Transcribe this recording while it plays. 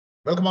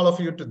Welcome all of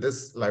you to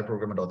this live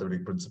program at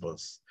Orthopaedic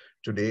Principles.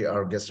 Today,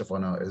 our guest of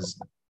honor is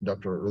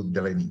Dr. Ruth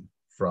Delaney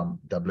from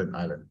Dublin,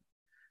 Ireland.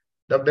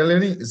 Dr.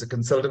 Delaney is a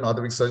consultant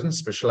orthopedic surgeon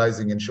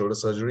specializing in shoulder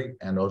surgery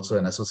and also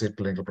an associate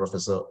clinical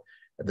professor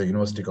at the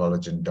University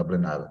College in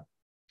Dublin, Ireland.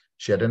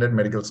 She attended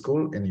medical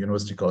school in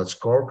University College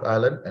Cork,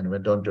 Ireland, and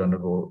went on to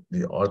undergo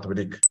the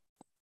orthopedic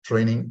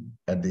training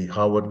at the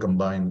Harvard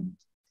Combined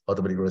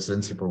Orthopaedic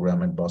Residency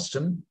program in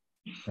Boston,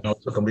 and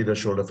also completed a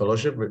shoulder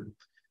fellowship with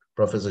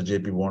Professor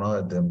J.P. Warner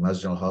at the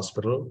Mass General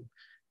Hospital,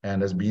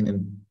 and has been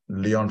in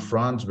Lyon,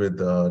 France with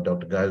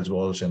Dr. Giles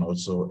Walch, and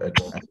also at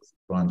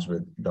France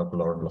with Dr.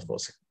 Laurent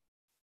Lafosse.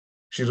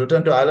 She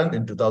returned to Ireland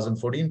in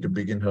 2014 to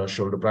begin her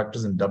shoulder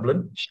practice in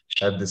Dublin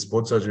at the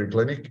Sports Surgery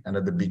Clinic and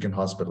at the Beacon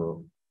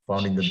Hospital,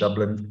 founding the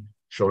Dublin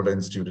Shoulder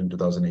Institute in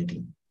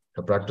 2018.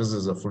 Her practice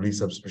is a fully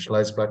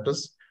subspecialized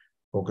practice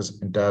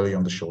focused entirely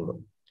on the shoulder.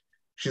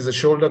 She's a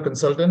shoulder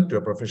consultant to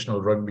a professional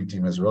rugby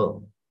team as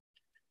well.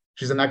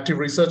 She's an active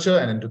researcher,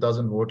 and in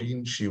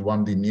 2014, she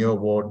won the Neer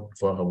Award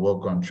for her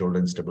work on shoulder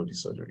instability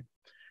surgery.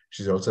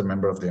 She's also a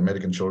member of the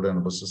American Shoulder and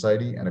Elbow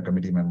Society and a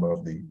committee member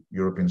of the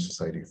European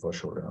Society for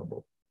Shoulder and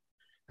Elbow.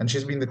 And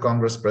she's been the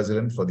Congress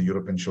President for the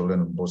European Shoulder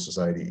and Elbow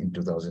Society in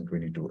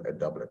 2022 at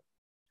Dublin.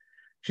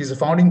 She's a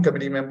founding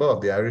committee member of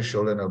the Irish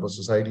Shoulder and Elbow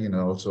Society and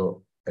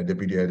also a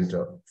deputy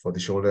editor for the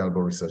Shoulder and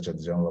Elbow Research at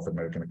the Journal of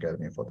American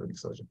Academy of Orthopaedic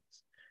Surgeons.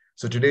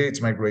 So today,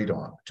 it's my great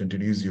honor to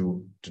introduce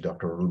you to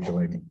Dr. Ruth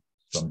Delaney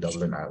from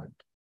Dublin, Ireland.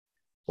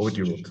 Over to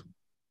you, Ruth.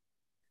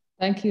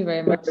 Thank you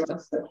very much,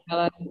 Dr.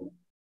 Helen.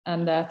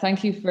 And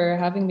thank you for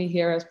having me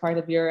here as part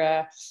of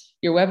your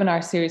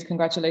webinar series.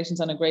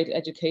 Congratulations on a great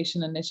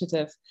education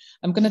initiative.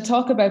 I'm going to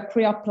talk about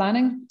pre-op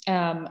planning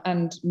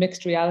and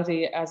mixed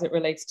reality as it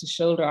relates to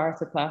shoulder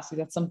arthroplasty.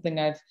 That's something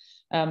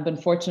I've been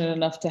fortunate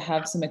enough to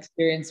have some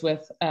experience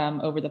with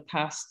over the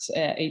past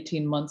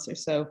 18 months or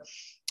so.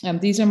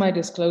 These are my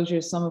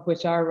disclosures, some of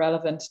which are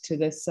relevant to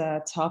this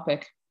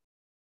topic.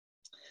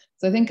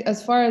 So I think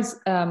as far as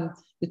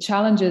the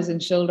challenges in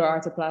shoulder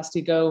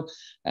arthroplasty go,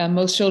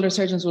 most shoulder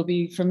surgeons will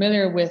be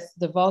familiar with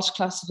the Walch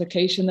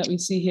classification that we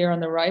see here on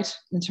the right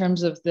in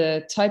terms of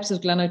the types of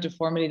glenoid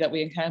deformity that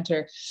we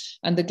encounter.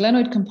 And the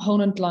glenoid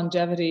component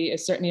longevity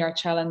is certainly our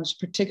challenge,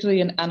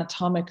 particularly in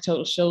anatomic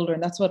total shoulder.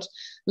 And that's what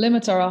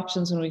limits our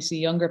options when we see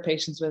younger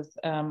patients with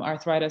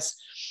arthritis.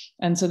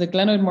 And so the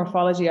glenoid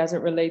morphology as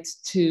it relates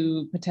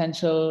to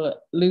potential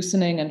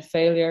loosening and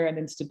failure and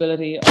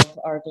instability of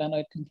our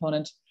glenoid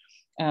component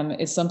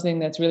is something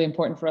that's really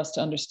important for us to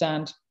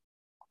understand.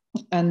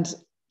 And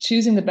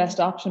choosing the best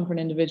option for an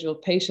individual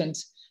patient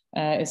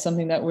is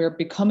something that we're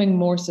becoming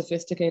more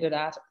sophisticated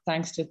at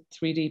thanks to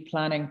 3D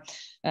planning,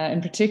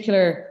 in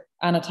particular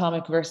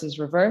anatomic versus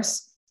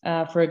reverse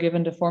for a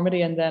given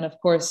deformity, and then of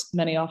course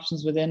many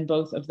options within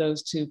both of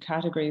those two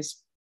categories.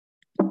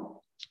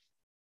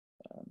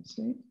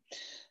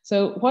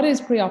 So what is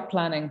pre-op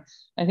planning?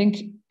 I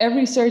think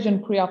every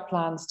surgeon pre-op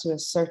plans to a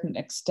certain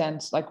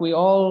extent. Like, we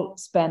all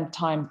spend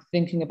time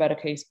thinking about a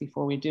case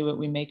before we do it.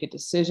 We make a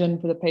decision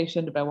for the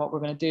patient about what we're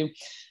going to do,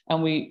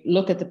 and we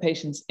look at the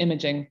patient's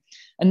imaging.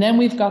 And then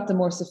we've got the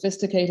more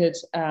sophisticated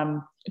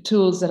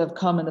tools that have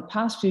come in the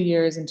past few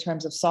years in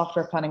terms of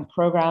software planning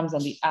programs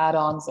and the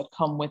add-ons that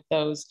come with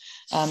those.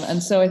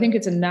 And so I think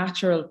it's a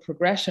natural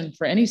progression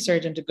for any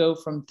surgeon to go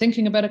from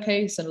thinking about a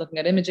case and looking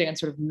at imaging and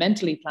sort of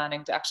mentally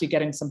planning to actually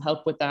getting some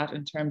help with that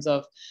in terms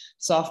of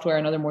software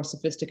and other more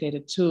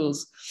sophisticated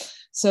tools.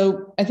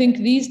 So I think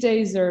these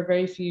days there are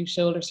very few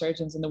shoulder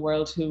surgeons in the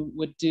world who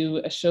would do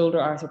a shoulder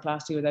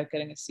arthroplasty without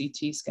getting a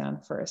CT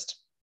scan first.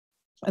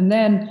 And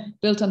then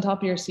built on top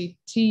of your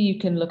CT, you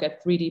can look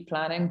at 3D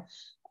planning.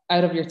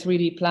 Out of your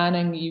 3D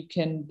planning, you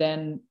can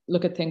then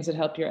look at things that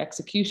help your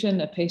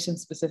execution, a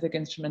patient-specific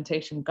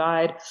instrumentation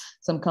guide.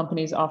 Some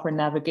companies offer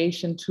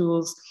navigation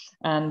tools,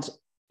 and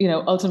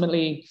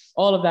ultimately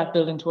all of that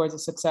building towards a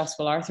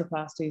successful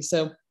arthroplasty.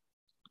 So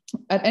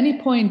at any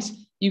point,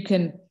 you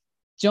can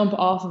jump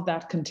off of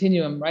that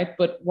continuum, right?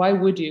 But why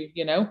would you?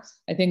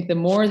 I think the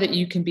more that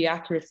you can be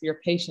accurate for your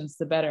patients,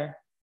 the better.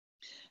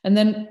 And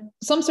then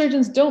some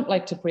surgeons don't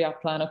like to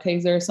pre-op plan. Okay,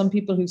 there are some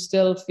people who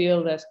still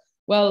feel that,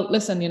 well,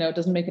 listen, it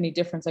doesn't make any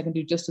difference. I can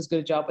do just as good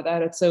a job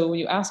without it. So when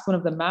you ask one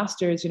of the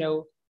masters,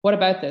 what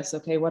about this?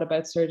 Okay, what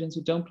about surgeons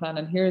who don't plan?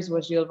 And here's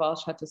what Gilles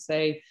Walch had to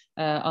say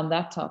on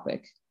that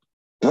topic.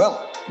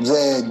 Well,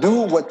 they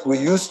do what we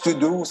used to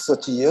do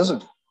 30 years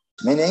ago,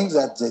 meaning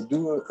that they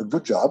do a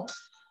good job.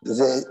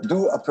 They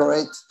do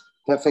operate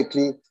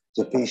perfectly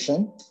the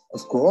patient,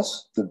 of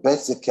course, the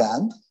best they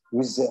can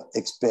with their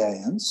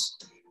experience,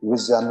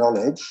 with their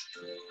knowledge,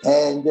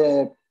 and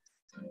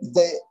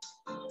they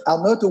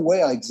are not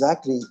aware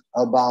exactly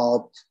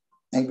about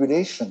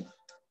angulation,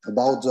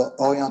 about the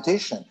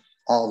orientation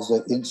of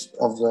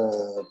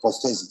the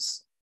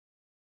prosthesis.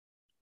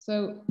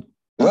 So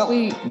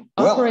they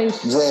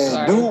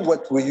do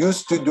what we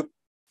used to do.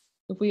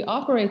 If we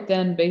operate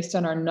then based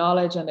on our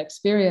knowledge and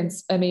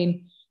experience,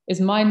 is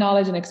my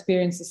knowledge and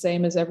experience the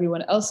same as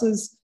everyone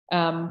else's?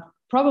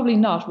 Probably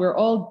not. We're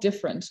all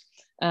different.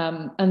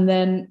 And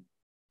then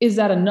is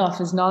that enough?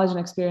 Is knowledge and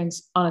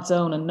experience on its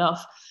own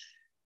enough?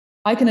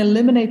 I can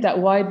eliminate that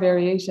wide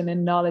variation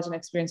in knowledge and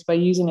experience by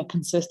using a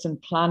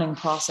consistent planning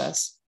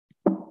process.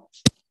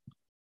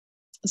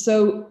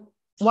 So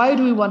why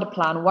do we want to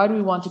plan? Why do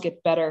we want to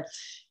get better?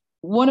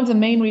 One of the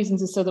main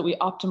reasons is so that we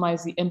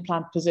optimize the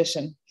implant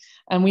position.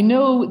 And we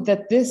know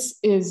that this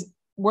is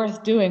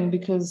worth doing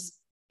because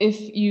if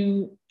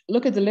you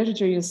look at the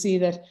literature, you'll see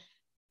that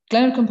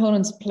glenoid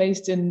components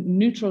placed in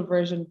neutral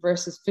version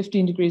versus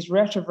 15 degrees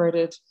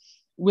retroverted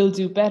will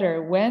do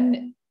better.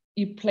 When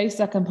you place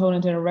that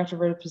component in a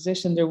retroverted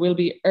position, there will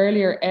be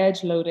earlier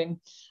edge loading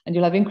and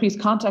you'll have increased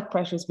contact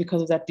pressures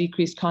because of that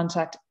decreased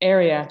contact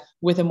area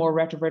with a more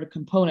retroverted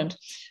component.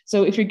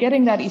 So if you're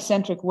getting that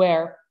eccentric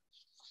wear,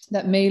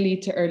 that may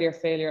lead to earlier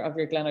failure of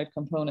your glenoid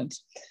component.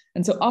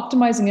 And so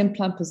optimizing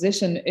implant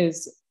position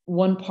is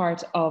one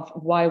part of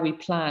why we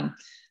plan.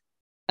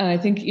 And I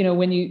think, you know,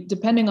 when you,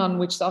 depending on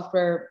which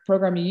software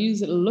program you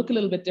use, it'll look a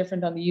little bit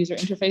different on the user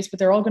interface, but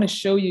they're all going to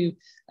show you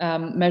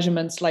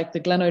measurements like the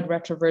glenoid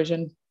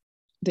retroversion,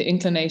 the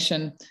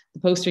inclination, the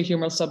posterior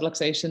humeral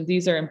subluxation.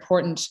 These are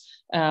important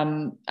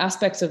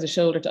aspects of the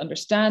shoulder to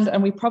understand.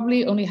 And we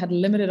probably only had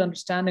limited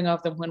understanding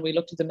of them when we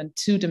looked at them in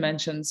 2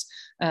 dimensions.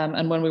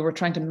 And when we were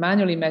trying to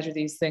manually measure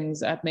these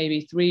things at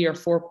maybe 3 or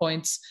 4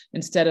 points,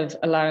 instead of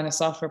allowing a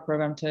software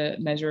program to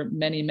measure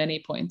many,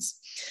 many points.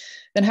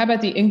 Then how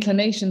about the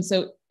inclination?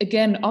 So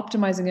again,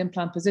 optimizing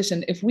implant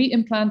position. If we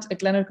implant a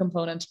glenoid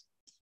component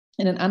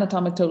in an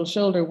anatomic total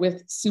shoulder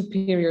with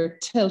superior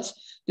tilt,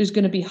 there's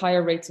going to be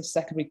higher rates of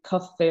secondary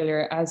cuff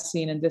failure, as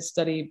seen in this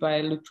study by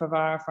Luc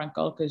Travare, Frank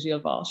Golka,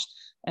 Gilles Walch.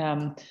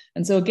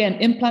 And so again,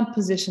 implant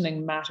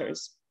positioning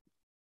matters.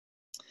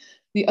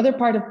 The other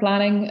part of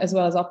planning, as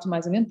well as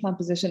optimizing implant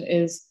position,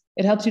 is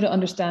it helps you to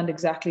understand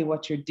exactly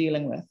what you're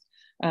dealing with.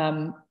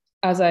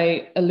 As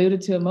I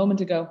alluded to a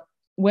moment ago,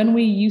 when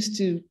we used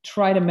to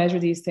try to measure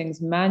these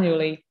things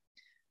manually,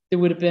 there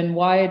would have been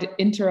wide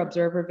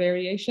inter-observer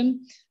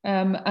variation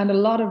and a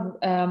lot of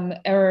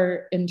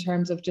error in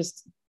terms of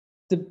just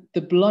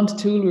the blunt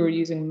tool we were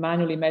using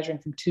manually measuring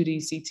from 2D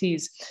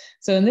CTs.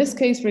 So in this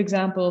case, for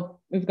example,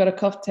 we've got a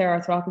cuff tear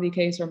arthropathy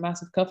case or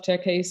massive cuff tear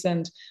case,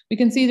 and we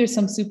can see there's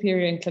some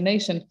superior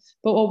inclination.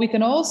 But what we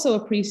can also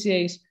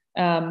appreciate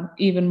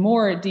even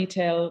more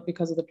detail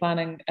because of the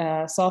planning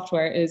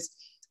software is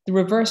the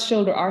reverse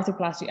shoulder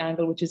arthroplasty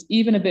angle, which is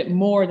even a bit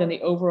more than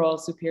the overall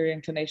superior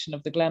inclination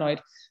of the glenoid.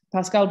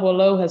 Pascal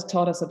Boileau has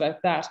taught us about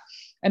that.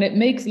 And it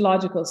makes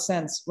logical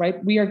sense,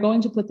 right? We are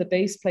going to put the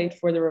base plate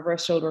for the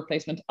reverse shoulder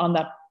replacement on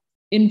that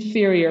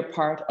inferior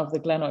part of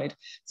the glenoid.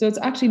 So it's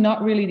actually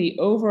not really the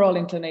overall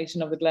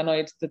inclination of the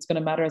glenoid that's going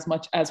to matter as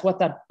much as what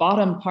that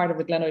bottom part of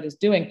the glenoid is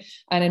doing.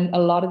 And in a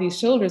lot of these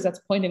shoulders,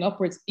 that's pointing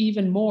upwards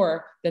even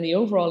more than the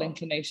overall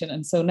inclination.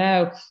 And so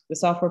now the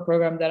software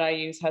program that I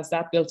use has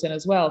that built in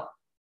as well.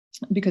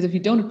 Because if you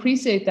don't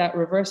appreciate that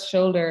reverse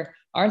shoulder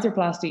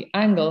arthroplasty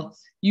angle,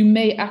 you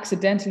may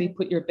accidentally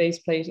put your base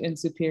plate in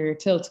superior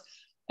tilt.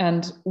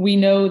 And we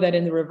know that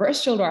in the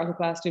reverse shoulder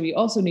arthroplasty, we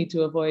also need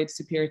to avoid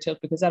superior tilt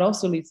because that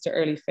also leads to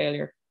early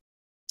failure.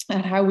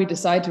 And how we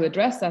decide to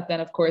address that then,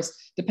 of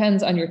course,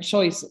 depends on your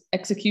choice.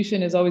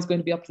 Execution is always going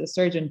to be up to the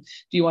surgeon.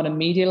 Do you want to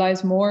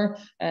medialize more?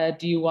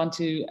 Do you want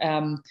to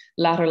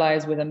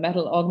lateralize with a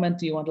metal augment?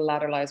 Do you want to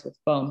lateralize with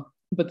bone?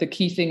 But the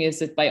key thing is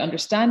that by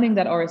understanding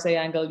that RSA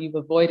angle, you've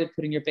avoided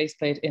putting your base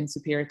plate in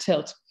superior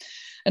tilt.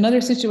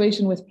 Another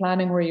situation with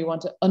planning where you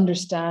want to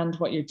understand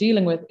what you're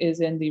dealing with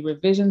is in the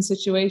revision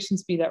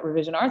situations, be that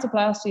revision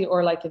arthroplasty,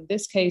 or like in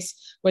this case,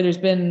 where there's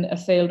been a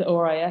failed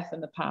ORIF in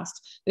the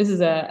past. This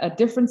is a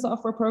different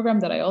software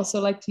program that I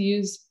also like to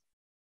use.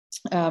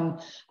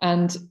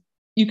 And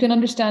you can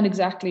understand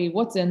exactly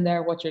what's in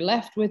there, what you're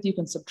left with. You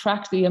can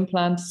subtract the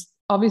implants.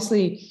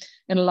 Obviously,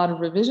 in a lot of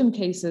revision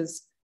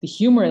cases, the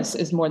humerus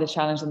is more the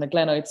challenge than the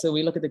glenoid. So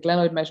we look at the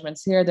glenoid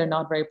measurements here, they're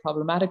not very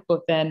problematic,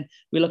 but then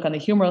we look on the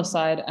humeral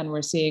side and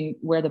we're seeing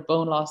where the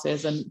bone loss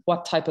is and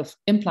what type of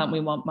implant we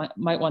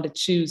might want to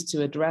choose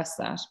to address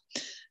that.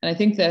 And I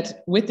think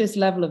that with this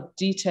level of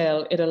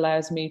detail, it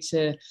allows me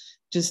to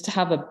just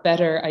have a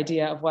better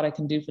idea of what I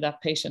can do for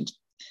that patient.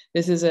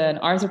 This is an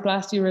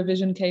arthroplasty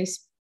revision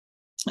case.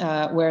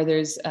 Where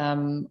there's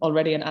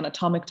already an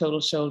anatomic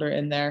total shoulder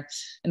in there.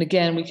 And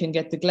again, we can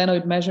get the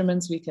glenoid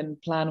measurements, we can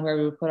plan where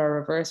we would put our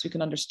reverse, we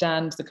can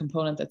understand the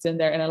component that's in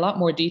there in a lot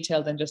more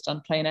detail than just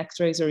on plain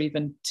x-rays or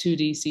even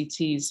 2D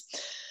CTs.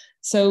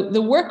 So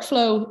the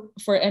workflow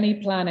for any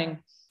planning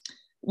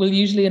will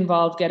usually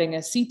involve getting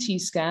a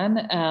CT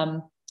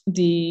scan.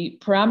 The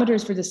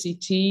parameters for the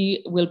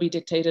CT will be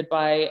dictated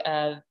by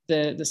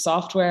the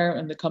software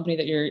and the company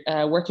that you're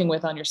working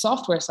with on your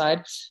software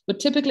side. But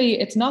typically,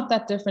 it's not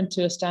that different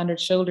to a standard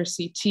shoulder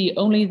CT,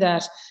 only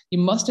that you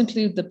must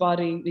include the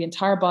body, the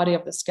entire body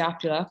of the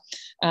scapula.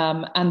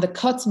 And the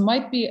cuts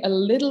might be a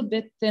little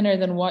bit thinner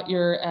than what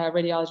your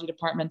radiology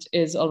department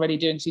is already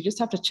doing. So you just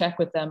have to check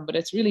with them, but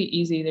it's really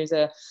easy. There's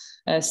a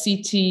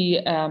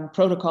CT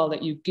protocol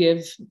that you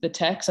give the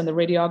techs, and the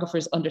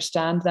radiographers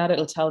understand that.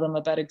 It'll tell them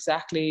about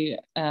exactly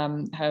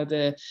how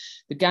the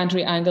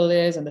gantry angle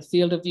is and the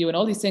field of view and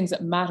all these things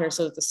that matter,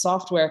 so that the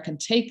software can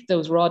take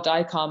those raw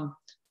DICOM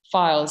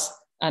files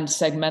and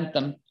segment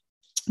them.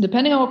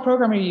 Depending on what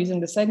program you're using,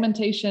 the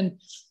segmentation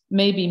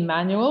may be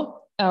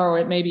manual or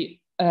it may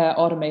be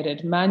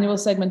automated. Manual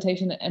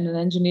segmentation, and an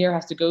engineer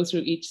has to go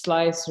through each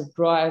slice, sort of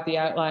draw out the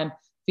outline,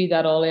 feed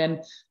that all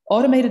in.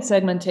 Automated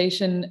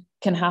segmentation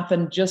can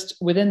happen just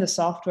within the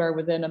software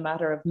within a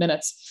matter of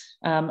minutes.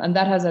 And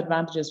that has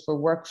advantages for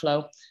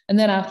workflow. And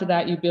then after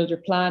that, you build your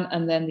plan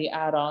and then the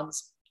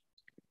add-ons.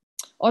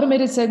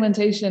 Automated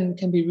segmentation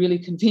can be really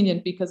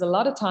convenient because a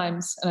lot of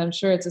times, and I'm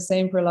sure it's the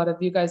same for a lot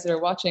of you guys that are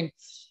watching,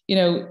 you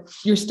know,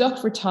 you're stuck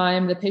for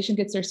time. The patient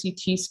gets their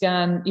CT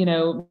scan, you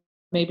know,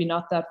 maybe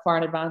not that far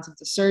in advance of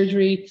the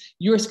surgery.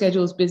 Your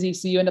schedule is busy,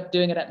 so you end up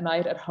doing it at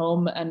night at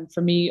home. And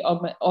for me,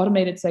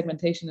 automated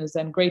segmentation is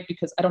then great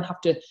because I don't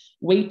have to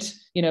wait,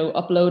 you know,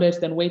 upload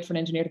it, then wait for an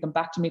engineer to come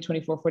back to me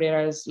 24, 48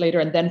 hours later,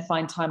 and then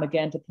find time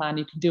again to plan.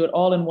 You can do it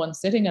all in one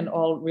sitting and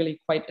all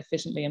really quite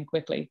efficiently and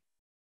quickly.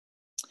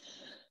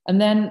 And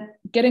then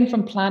getting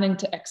from planning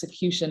to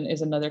execution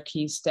is another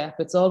key step.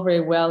 It's all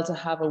very well to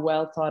have a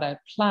well thought out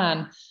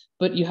plan,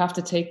 but you have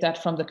to take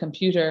that from the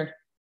computer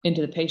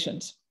into the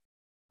patient.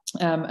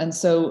 And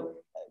so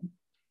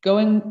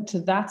going to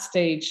that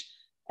stage,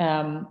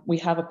 we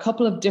have a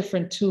couple of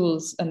different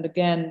tools, and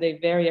again, they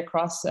vary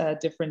across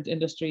different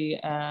industry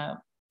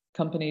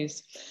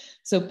companies.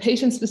 So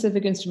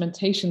patient-specific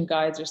instrumentation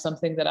guides are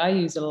something that I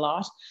use a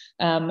lot,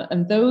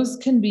 and those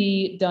can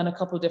be done a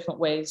couple of different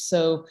ways.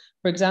 So,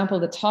 for example,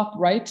 the top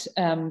right,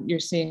 you're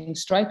seeing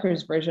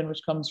Stryker's version,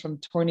 which comes from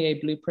Tournier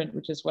Blueprint,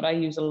 which is what I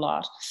use a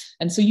lot.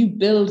 And so you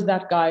build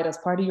that guide as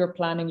part of your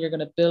planning. You're going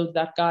to build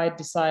that guide,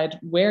 decide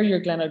where your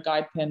glenoid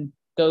guide pin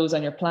goes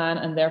on your plan,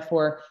 and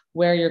therefore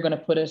where you're going to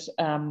put it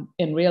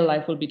in real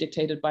life will be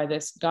dictated by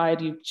this guide.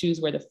 You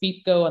choose where the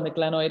feet go on the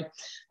glenoid,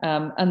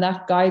 and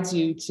that guides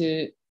you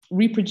to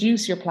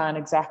reproduce your plan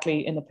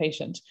exactly in the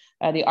patient.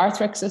 The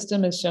Arthrex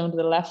system is shown to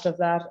the left of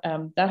that.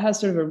 That has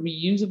sort of a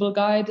reusable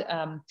guide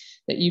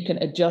that you can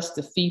adjust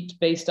the feet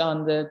based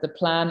on the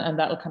plan, and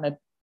that'll kind of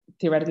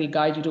theoretically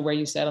guide you to where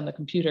you set on the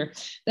computer.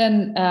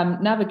 Then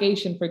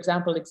navigation, for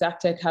example,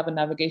 Exactech have a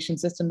navigation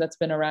system that's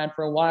been around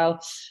for a while.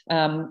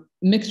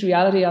 Mixed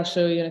reality, I'll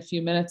show you in a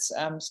few minutes.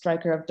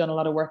 Stryker have done a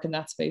lot of work in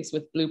that space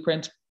with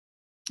Blueprint.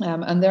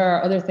 And there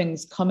are other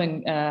things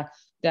coming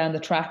down the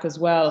track as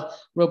well.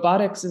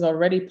 Robotics is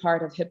already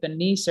part of hip and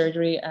knee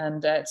surgery,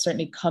 and it's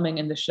certainly coming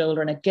in the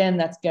shoulder. And again,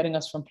 that's getting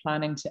us from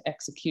planning to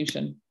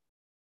execution.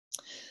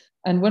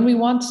 And when we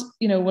want,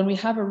 you know, when we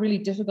have a really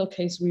difficult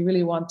case, we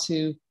really want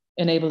to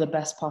enable the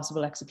best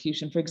possible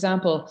execution. For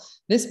example,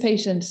 this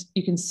patient,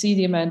 you can see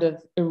the amount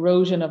of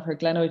erosion of her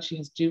glenoid. She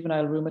has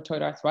juvenile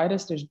rheumatoid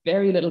arthritis. There's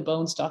very little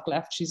bone stock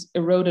left. She's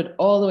eroded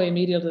all the way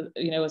medial to,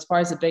 you know, as far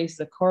as the base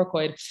of the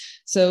coracoid.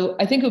 So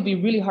I think it would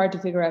be really hard to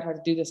figure out how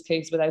to do this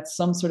case without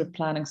some sort of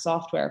planning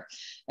software.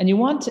 And you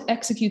want to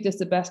execute this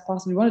the best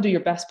possible. You want to do your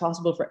best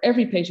possible for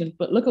every patient,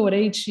 but look at what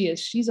age she is.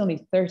 She's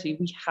only 30.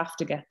 We have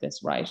to get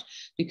this right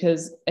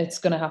because it's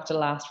going to have to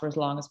last for as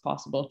long as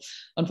possible.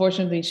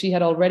 Unfortunately, she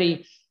had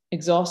already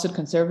exhausted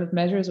conservative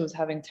measures, was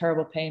having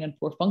terrible pain and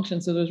poor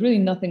function. So there was really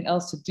nothing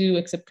else to do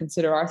except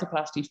consider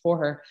arthroplasty for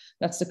her.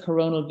 That's the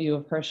coronal view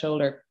of her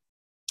shoulder.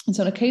 And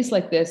so in a case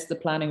like this, the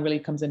planning really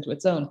comes into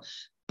its own.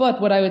 But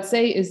what I would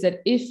say is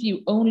that if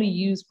you only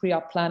use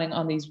pre-op planning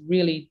on these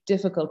really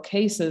difficult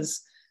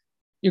cases,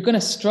 you're going to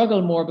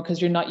struggle more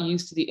because you're not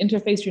used to the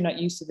interface, you're not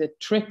used to the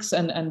tricks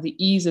and the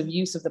ease of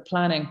use of the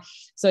planning.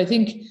 So I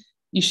think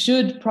you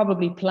should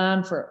probably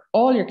plan for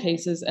all your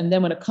cases. And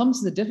then when it comes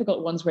to the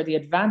difficult ones where the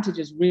advantage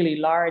is really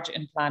large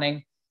in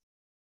planning,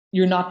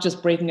 you're not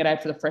just breaking it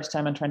out for the first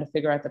time and trying to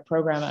figure out the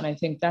program. And I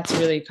think that's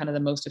really kind of the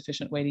most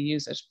efficient way to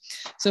use it.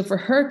 So for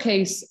her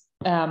case,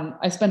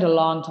 I spent a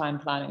long time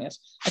planning it.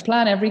 I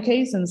plan every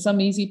case, and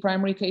some easy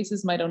primary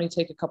cases might only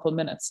take a couple of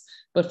minutes.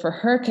 But for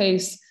her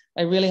case,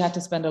 I really had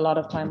to spend a lot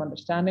of time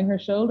understanding her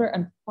shoulder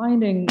and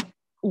finding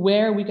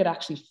where we could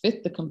actually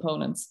fit the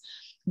components,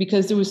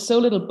 because there was so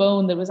little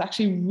bone that it was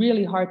actually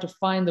really hard to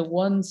find the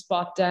one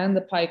spot down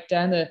the pike,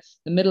 down the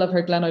middle of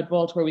her glenoid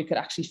vault where we could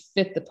actually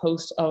fit the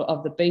post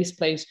of the base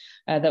plate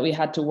that we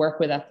had to work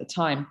with at the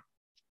time.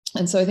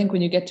 And so I think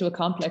when you get to a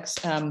complex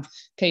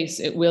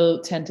case, it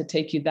will tend to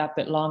take you that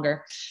bit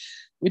longer.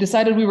 We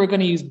decided we were going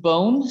to use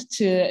bone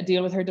to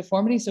deal with her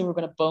deformity. So we're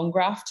going to bone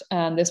graft.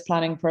 And this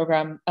planning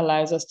program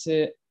allows us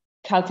to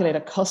calculate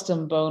a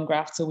custom bone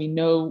graft so we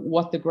know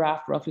what the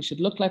graft roughly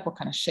should look like, what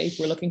kind of shape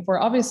we're looking for.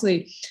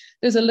 Obviously,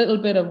 there's a little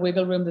bit of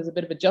wiggle room. There's a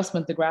bit of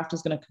adjustment. The graft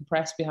is going to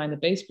compress behind the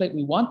base plate.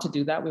 We want to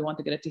do that. We want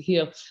to get it to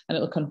heal, and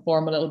it'll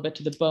conform a little bit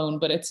to the bone.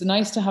 But it's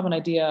nice to have an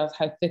idea of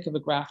how thick of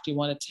a graft you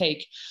want to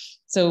take.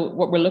 So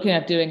what we're looking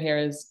at doing here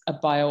is a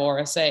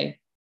bio-RSA.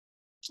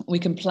 We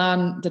can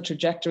plan the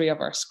trajectory of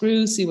our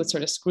screws, see what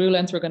sort of screw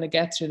length we're going to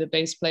get through the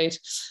base plate.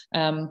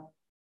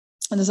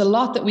 And there's a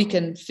lot that we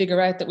can figure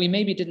out that we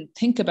maybe didn't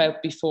think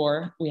about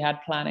before we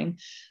had planning.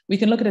 We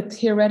can look at a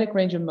theoretic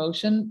range of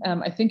motion.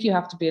 I think you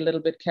have to be a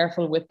little bit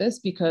careful with this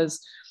because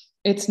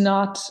it's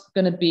not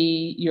going to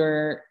be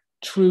your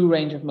true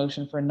range of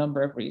motion for a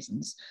number of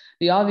reasons.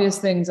 The obvious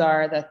things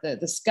are that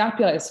the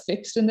scapula is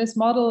fixed in this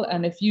model.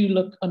 And if you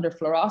look under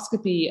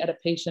fluoroscopy at a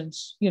patient,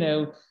 you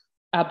know,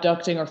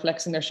 abducting or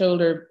flexing their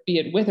shoulder, be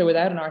it with or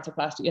without an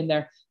arthroplasty in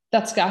there,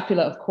 that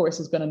scapula, of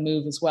course, is going to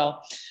move as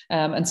well.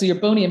 And so your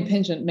bony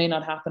impingement may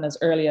not happen as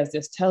early as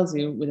this tells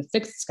you with a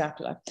fixed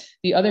scapula.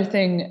 The other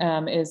thing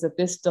is that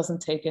this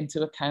doesn't take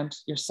into account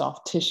your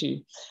soft tissue.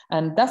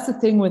 And that's the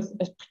thing with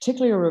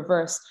particularly a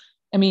reverse.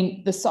 I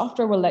mean, the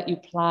software will let you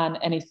plan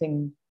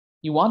anything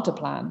you want to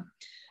plan.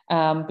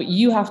 But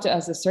you have to,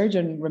 as a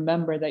surgeon,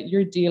 remember that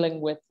you're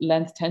dealing with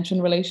length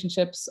tension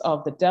relationships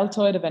of the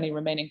deltoid, of any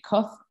remaining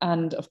cuff,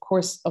 and of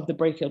course of the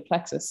brachial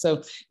plexus.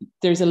 So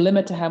there's a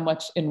limit to how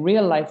much in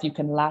real life you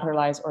can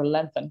lateralize or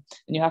lengthen.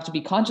 And you have to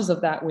be conscious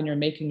of that when you're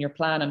making your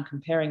plan and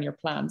comparing your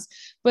plans.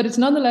 But it's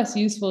nonetheless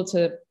useful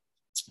to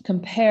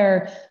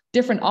compare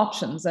different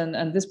options.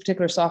 And this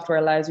particular software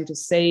allows you to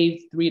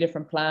save 3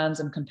 different plans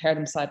and compare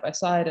them side by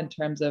side in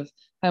terms of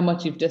how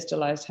much you've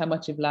distalized, how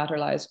much you've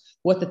lateralized,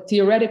 what the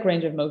theoretic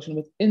range of motion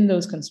within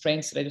those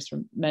constraints that I just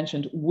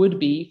mentioned would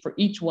be for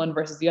each one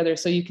versus the other.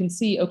 So you can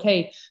see,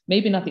 okay,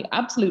 maybe not the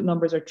absolute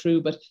numbers are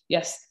true, but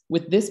yes,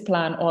 with this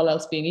plan, all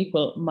else being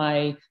equal,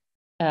 my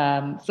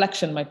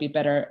flexion might be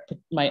better,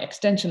 my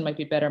extension might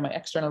be better, my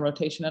external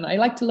rotation. And I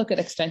like to look at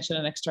extension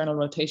and external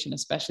rotation,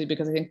 especially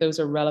because I think those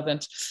are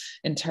relevant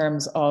in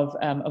terms of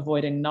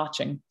avoiding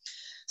notching.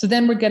 So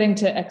then we're getting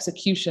to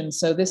execution.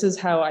 So this is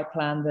how I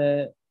plan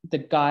the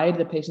guide,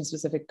 the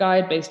patient-specific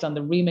guide based on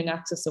the reaming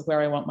axis of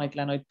where I want my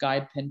glenoid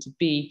guide pin to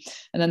be.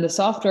 And then the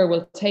software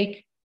will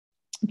take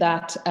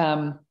that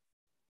plan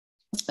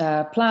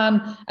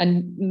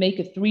and make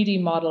a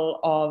 3D model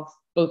of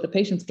both the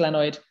patient's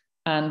glenoid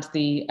and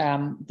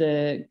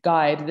the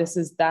guide. This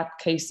is that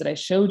case that I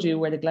showed you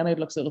where the glenoid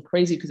looks a little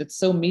crazy because it's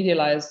so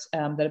medialized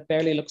that it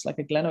barely looks like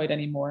a glenoid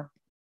anymore.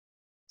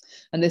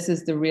 And this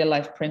is the real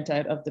life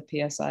printout of the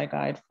PSI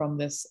guide from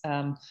this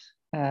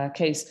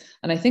case.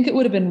 And I think it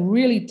would have been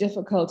really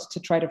difficult to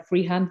try to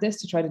freehand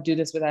this, to try to do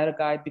this without a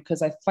guide,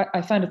 because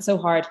I found it so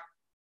hard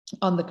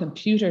on the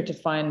computer to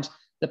find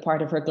the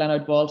part of her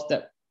glenoid vault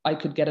that I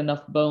could get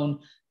enough bone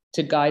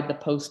to guide the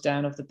post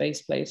down of the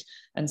base plate.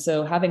 And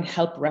so having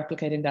help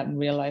replicating that in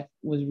real life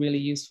was really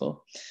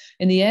useful.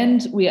 In the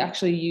end, we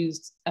actually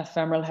used a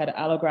femoral head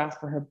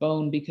allograft for her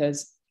bone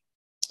because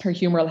her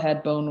humeral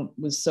head bone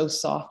was so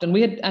soft. And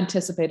we had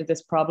anticipated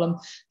this problem,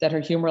 that her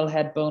humeral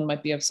head bone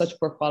might be of such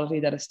poor quality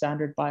that a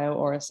standard bio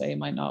RSA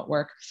might not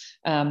work.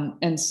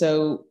 And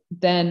so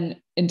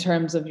then in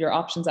terms of your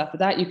options after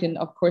that, you can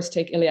of course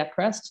take iliac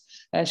crest.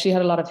 She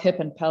had a lot of hip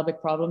and pelvic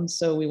problems,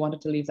 so we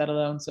wanted to leave that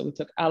alone. So we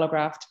took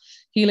allograft.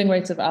 Healing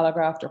rates of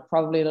allograft are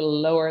probably a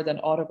little lower than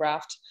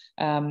autograft.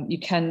 You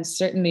can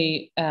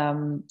certainly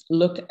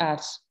look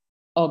at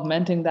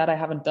augmenting that. I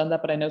haven't done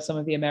that, but I know some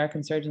of the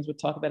American surgeons would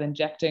talk about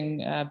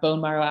injecting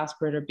bone marrow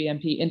aspirate or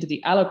BMP into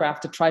the allograft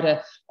to try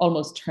to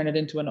almost turn it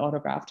into an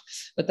autograft.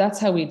 But that's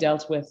how we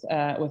dealt with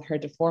her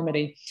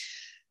deformity.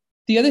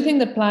 The other thing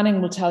that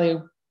planning will tell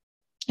you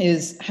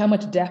is how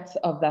much depth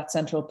of that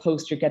central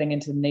post you're getting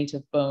into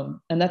native bone.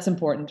 And that's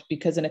important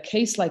because in a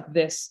case like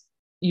this,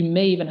 you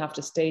may even have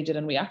to stage it.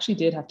 And we actually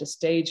did have to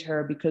stage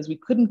her because we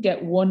couldn't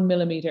get 1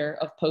 millimeter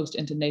of post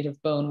into native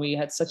bone. We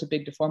had such a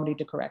big deformity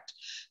to correct.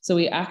 So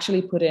we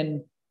actually put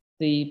in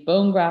the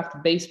bone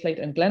graft, base plate,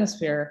 and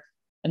glenosphere,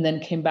 and then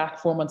came back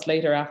 4 months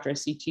later after a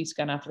CT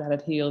scan after that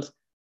had healed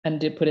and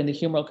did put in the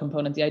humeral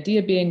component. The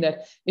idea being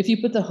that if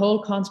you put the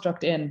whole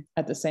construct in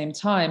at the same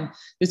time,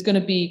 there's going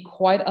to be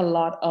quite a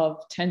lot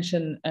of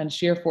tension and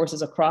shear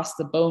forces across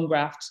the bone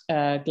graft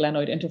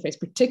glenoid interface,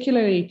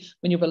 particularly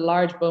when you have a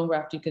large bone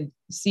graft. You can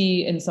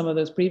see in some of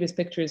those previous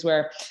pictures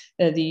where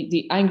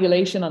the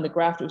angulation on the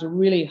graft was a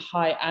really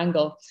high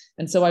angle.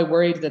 And so I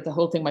worried that the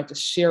whole thing might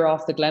just shear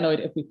off the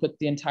glenoid if we put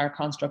the entire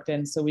construct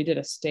in. So we did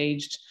a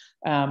staged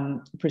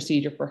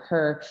procedure for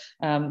her.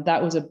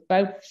 That was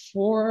about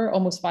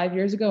almost 5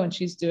 years ago, and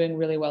she's doing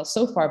really well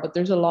so far, but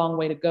there's a long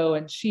way to go.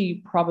 And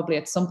she probably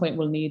at some point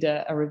will need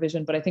a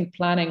revision, but I think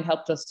planning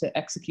helped us to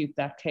execute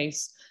that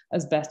case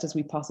as best as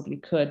we possibly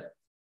could.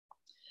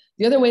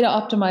 The other way to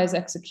optimize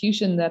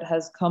execution that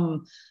has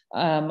come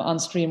on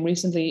stream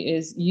recently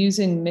is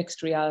using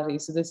mixed reality.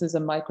 So this is a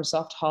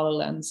Microsoft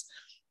HoloLens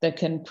that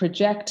can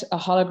project a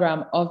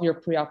hologram of your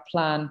pre-op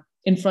plan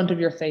in front of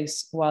your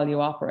face while you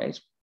operate.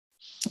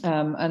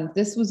 And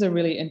this was a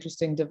really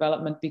interesting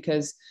development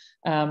because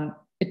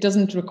it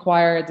doesn't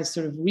require the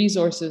sort of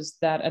resources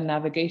that a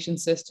navigation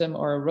system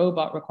or a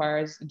robot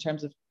requires in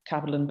terms of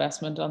capital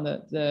investment on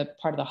the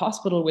part of the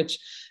hospital, which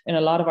in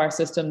a lot of our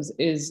systems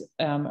is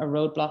a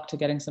roadblock to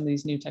getting some of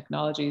these new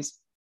technologies.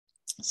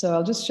 So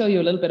I'll just show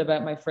you a little bit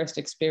about my first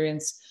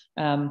experience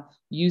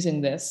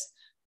using this.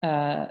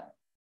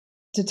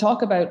 To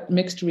talk about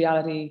mixed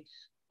reality,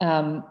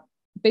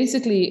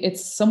 basically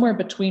it's somewhere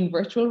between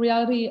virtual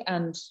reality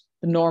and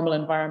normal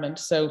environment.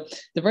 So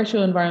the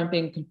virtual environment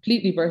being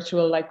completely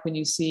virtual, like when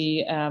you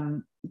see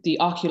the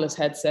Oculus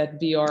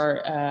headset,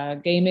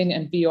 VR gaming,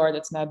 and VR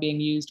that's now being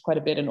used quite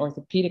a bit in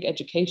orthopedic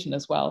education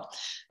as well.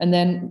 And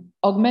then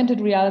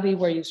augmented reality,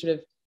 where you sort of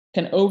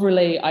can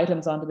overlay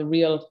items onto the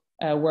real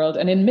world.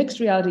 And in mixed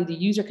reality, the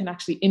user can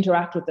actually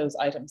interact with those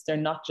items. They're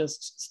not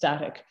just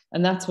static.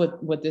 And that's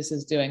what this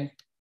is doing.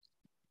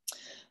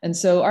 And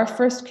so our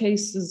first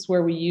cases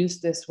where we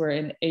used this were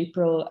in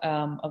April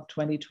of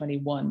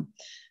 2021.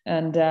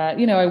 And,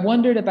 I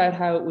wondered about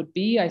how it would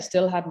be. I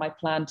still had my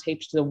plan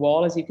taped to the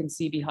wall, as you can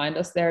see behind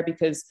us there,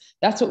 because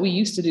that's what we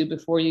used to do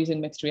before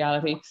using mixed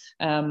reality.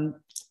 And,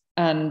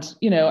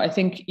 I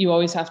think you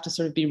always have to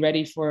sort of be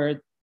ready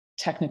for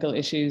technical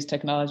issues,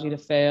 technology to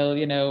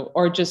fail,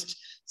 or just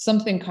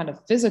something kind of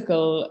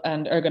physical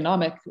and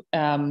ergonomic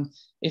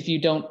if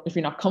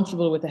you're not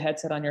comfortable with the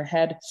headset on your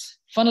head.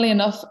 Funnily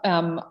enough,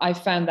 I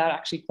found that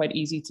actually quite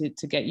easy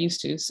to get used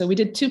to. So we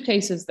did 2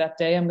 cases that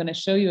day. I'm going to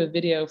show you a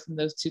video from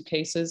those 2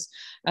 cases.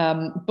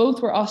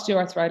 Both were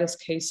osteoarthritis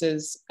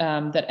cases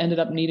that ended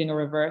up needing a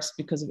reverse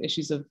because of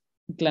issues of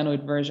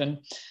glenoid version.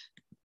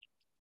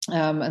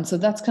 And so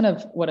that's kind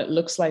of what it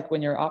looks like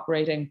when you're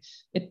operating.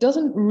 It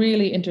doesn't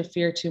really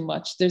interfere too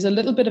much. There's a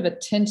little bit of a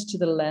tint to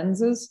the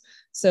lenses.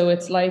 So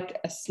it's like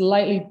a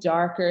slightly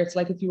darker, it's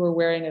like if you were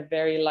wearing a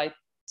very light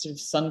sort of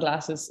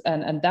sunglasses,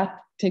 and that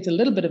takes a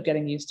little bit of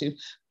getting used to.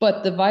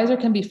 But the visor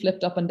can be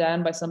flipped up and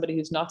down by somebody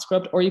who's not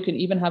scrubbed, or you can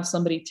even have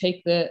somebody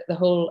take the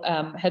whole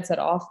headset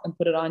off and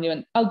put it on you.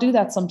 And I'll do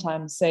that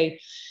sometimes, say,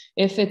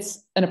 if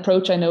it's an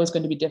approach I know is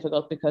going to be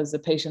difficult because the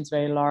patient's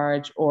very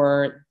large,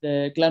 or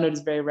the glenoid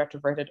is very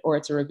retroverted, or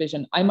it's a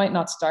revision, I might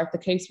not start the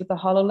case with the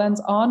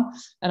HoloLens on,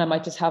 and I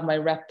might just have my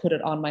rep put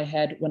it on my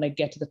head when I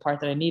get to the part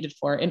that I need it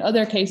for. In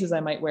other cases, I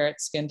might wear it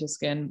skin to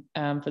skin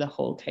for the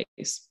whole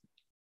case.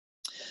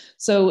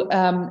 So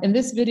in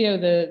this video,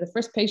 the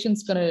first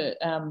patient's going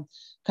to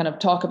kind of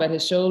talk about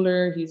his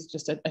shoulder. He's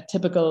just a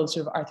typical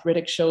sort of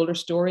arthritic shoulder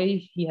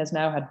story. He has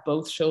now had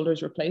both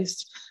shoulders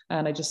replaced,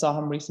 and I just saw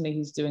him recently.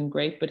 He's doing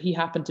great, but he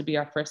happened to be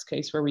our first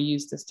case where we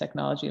used this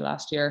technology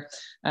last year.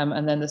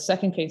 And then the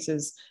second case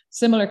is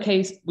similar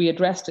case. We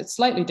addressed it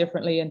slightly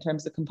differently in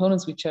terms of the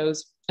components we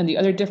chose. And the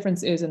other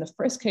difference is, in the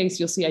first case,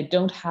 you'll see I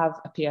don't have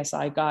a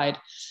PSI guide,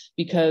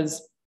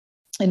 because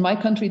in my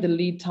country, the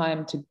lead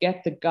time to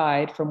get the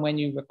guide from when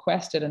you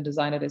request it and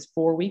design it is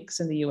 4 weeks.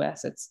 In the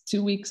US, it's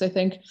 2 weeks, I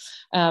think.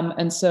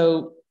 And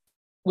so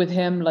with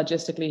him,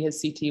 logistically, his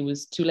CT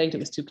was too late. It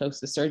was too close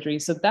to surgery.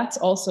 So that's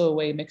also a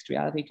way mixed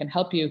reality can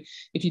help you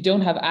if you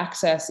don't have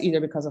access,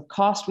 either because of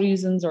cost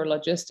reasons or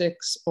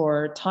logistics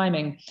or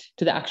timing,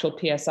 to the actual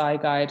PSI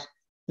guide.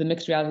 The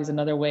mixed reality is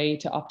another way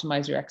to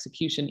optimize your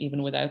execution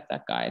even without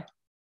that guide.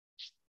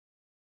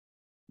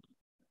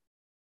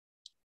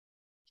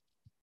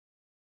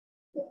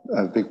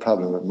 A big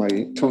problem with my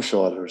 2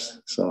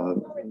 shoulders. So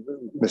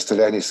Mr.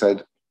 Delaney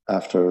said,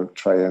 after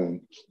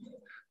trying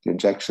the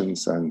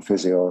injections and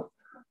physio,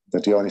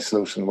 that the only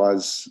solution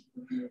was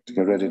to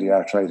get rid of the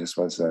arthritis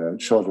was a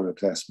shoulder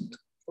replacement.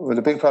 Well,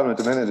 the big problem at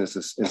the minute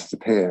is the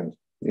pain.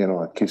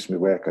 It keeps me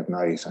awake at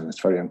night and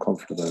it's very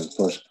uncomfortable.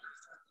 But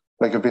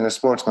like, I've been a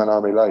sportsman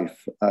all my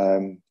life.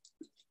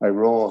 I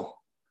row.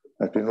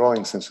 I've been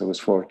rowing since I was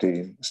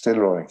 14, still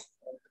rowing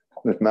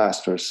with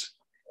masters,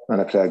 and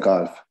I play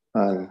golf.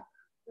 And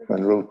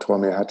when Ruth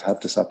told me I had to have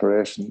this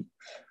operation,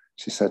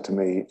 she said to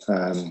me,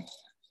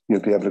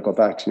 you'll be able to go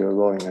back to your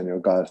rowing and your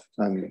golf.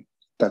 And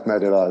that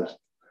made it all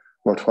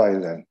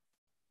worthwhile then.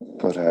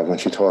 But when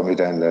she told me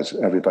then that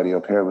everybody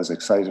up here was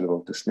excited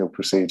about this new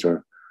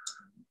procedure,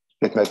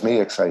 it made me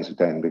excited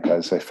then,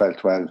 because I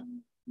felt, well,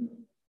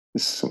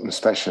 this is something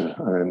special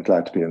and I'm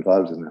glad to be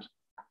involved in it.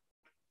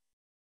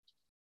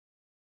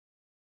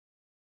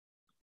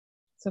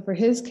 So for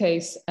his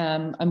case,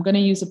 I'm going to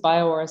use a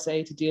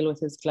bio-RSA to deal with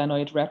his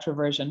glenoid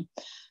retroversion.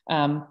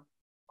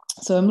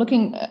 So I'm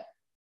looking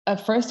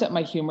at first at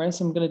my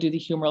humerus. I'm going to do the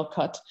humeral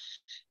cut.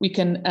 We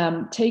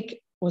can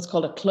take what's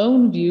called a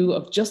clone view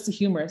of just the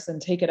humerus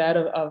and take it out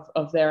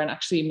of there and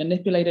actually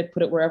manipulate it,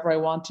 put it wherever I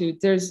want to.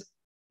 There's,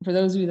 for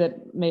those of you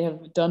that may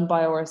have done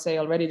bio-RSA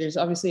already, there's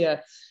obviously a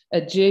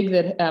jig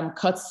that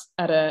cuts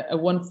at a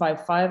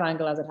 155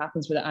 angle, as it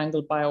happens with the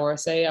angled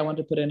bio-RSA. I want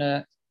to put in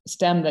a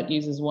stem that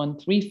uses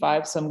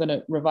 135, so I'm going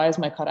to revise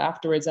my cut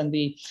afterwards, and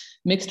the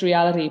mixed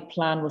reality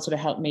plan will sort of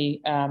help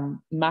me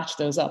match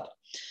those up.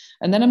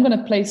 And then I'm going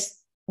to place,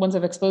 once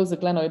I've exposed the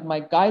glenoid,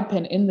 my guide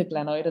pin in the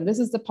glenoid, and this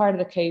is the part of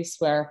the case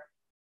where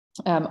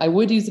I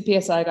would use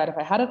the PSI guide if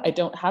I had it. I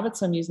don't have it,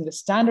 so I'm using the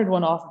standard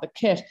one off of the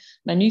kit,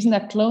 and I'm using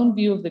that clone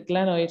view of the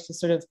glenoid to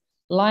sort of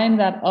line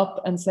that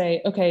up and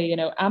say, okay,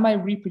 am I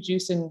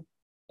reproducing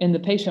in the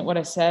patient what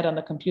I said on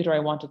the computer I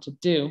wanted to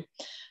do?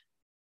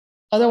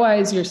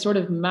 Otherwise, you're sort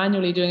of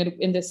manually doing it.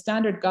 In the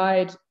standard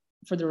guide,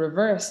 for the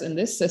reverse in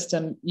this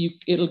system,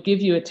 it'll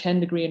give you a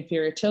 10-degree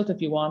inferior tilt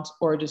if you want,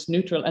 or just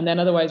neutral. And then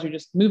otherwise you're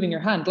just moving your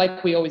hand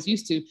like we always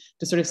used to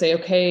sort of say,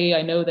 okay,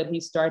 I know that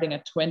he's starting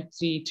at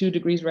 22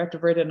 degrees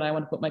retroverted and I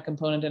want to put my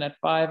component in at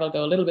 5. I'll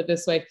go a little bit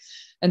this way.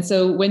 And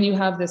so when you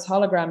have this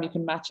hologram, you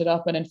can match it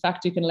up. And in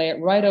fact, you can lay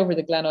it right over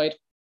the glenoid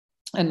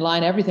and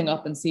line everything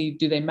up and see,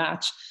 do they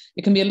match?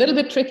 It can be a little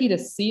bit tricky to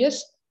see it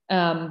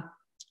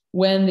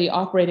when the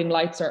operating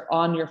lights are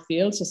on your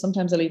field. So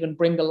sometimes I'll even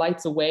bring the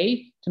lights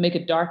away to make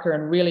it darker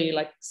and really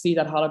like see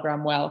that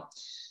hologram well.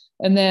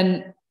 And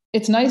then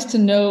it's nice to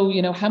know,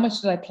 you know, how much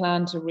did I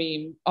plan to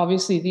ream?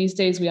 Obviously, these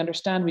days we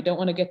understand we don't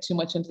want to get too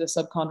much into the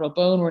subchondral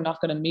bone. We're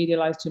not going to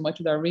medialize too much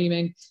with our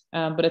reaming,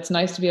 but it's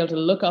nice to be able to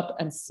look up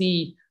and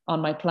see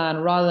on my plan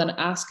rather than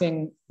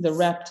asking the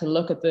rep to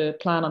look at the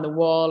plan on the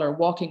wall or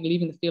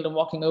leaving the field and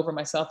walking over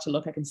myself to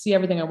look. I can see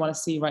everything I want to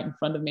see right in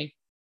front of me.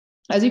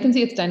 As you can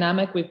see, it's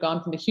dynamic. We've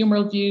gone from the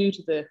humeral view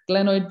to the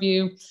glenoid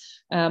view.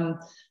 And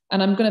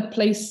I'm going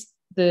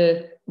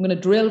to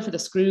drill for the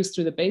screws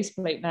through the base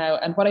plate now.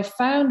 And what I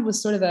found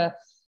was sort of a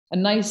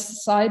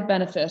nice side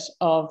benefit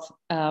of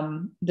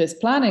this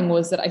planning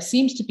was that I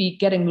seemed to be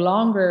getting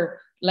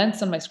longer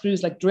lengths on my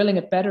screws, like drilling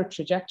a better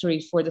trajectory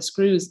for the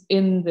screws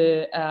in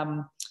the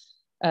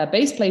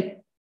base plate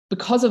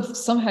because of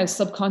somehow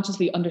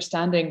subconsciously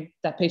understanding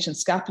that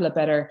patient's scapula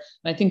better.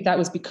 And I think that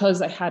was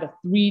because I had a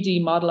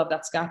 3D model of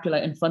that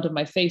scapula in front of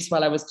my face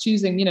while I was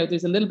choosing, you know,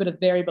 there's a little bit of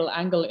variable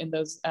angle in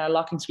those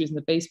locking screws in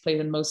the base plate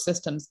in most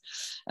systems.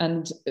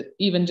 And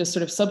even just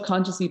sort of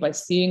subconsciously by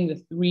seeing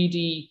the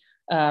 3D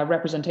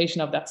representation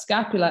of that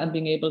scapula and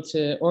being able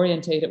to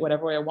orientate it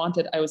whatever way I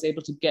wanted, I was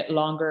able to get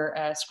longer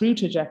screw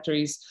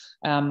trajectories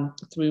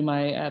through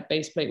my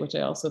base plate, which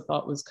I also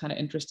thought was kind of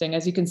interesting.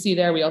 As you can see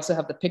there, we also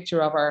have the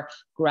picture of our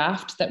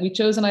graft that we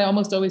chose, and I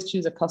almost always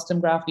choose a custom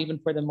graft even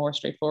for the more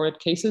straightforward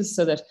cases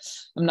so that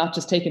I'm not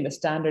just taking the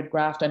standard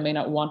graft. I may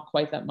not want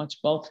quite that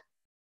much bulk.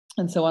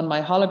 And so on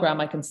my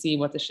hologram, I can see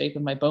what the shape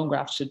of my bone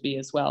graft should be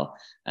as well.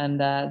 And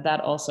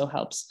that also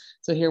helps.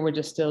 So here we're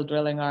just still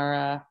drilling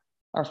our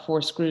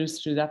 4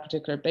 screws through that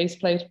particular base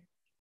plate.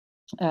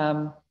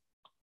 And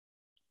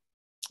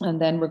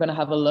then we're going to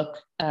have a look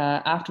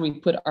after we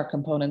put our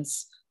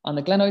components on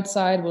the glenoid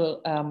side.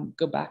 We'll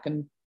go back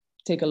and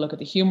take a look at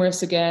the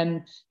humerus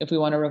again if we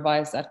want to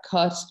revise that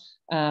cut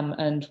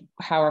and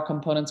how our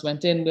components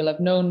went in. We'll have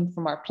known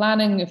from our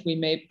planning if we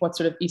made what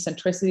sort of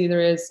eccentricity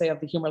there is, say of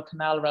the humeral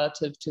canal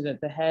relative to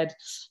the head.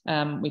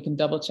 We can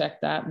double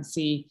check that and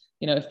see,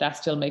 you know, if that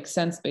still makes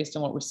sense based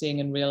on what we're seeing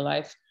in real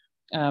life.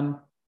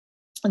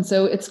 And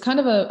so it's kind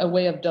of a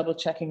way of double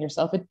checking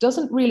yourself. It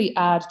doesn't really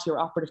add to your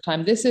operative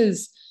time. This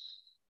is,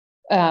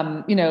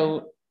 you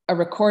know, a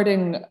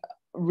recording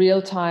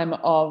real time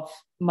of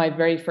my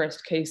very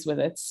first case with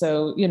it.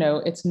 So, you know,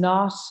 it's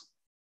not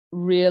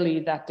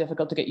really that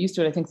difficult to get used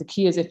to it. I think the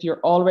key is if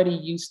you're already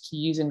used to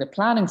using the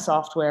planning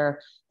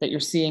software that you're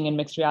seeing in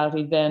mixed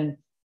reality, then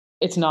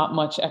it's not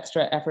much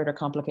extra effort or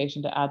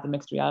complication to add the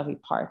mixed reality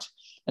part.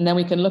 And then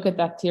we can look at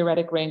that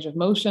theoretic range of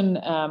motion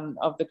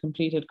of the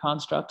completed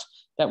construct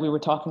that we were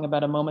talking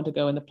about a moment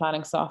ago in the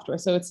planning software.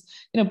 So it's,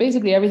 you know,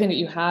 basically everything that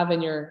you have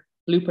in your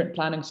blueprint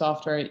planning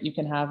software, you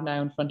can have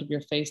now in front of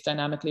your face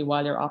dynamically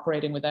while you're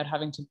operating without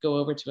having to go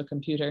over to a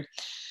computer.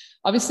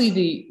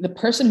 Obviously, the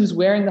person who's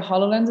wearing the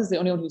HoloLens is the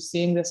only one who's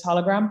seeing this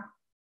hologram,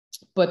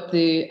 but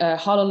the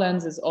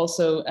HoloLens is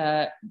also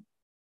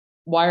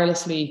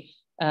wirelessly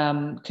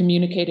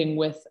communicating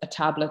with a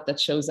tablet that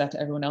shows that to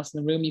everyone else in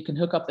the room. You can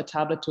hook up the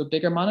tablet to a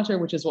bigger monitor,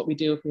 which is what we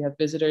do if we have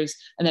visitors,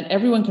 and then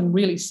everyone can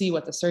really see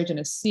what the surgeon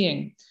is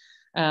seeing.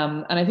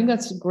 And I think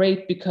that's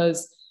great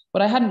because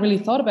what I hadn't really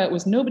thought about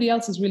was nobody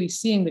else is really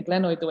seeing the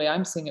glenoid the way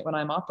I'm seeing it when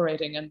I'm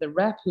operating. And the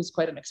rep, who's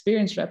quite an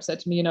experienced rep, said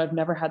to me, you know, I've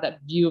never had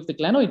that view of the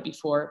glenoid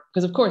before,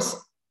 because of course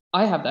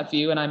I have that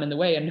view and I'm in the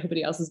way and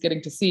nobody else is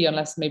getting to see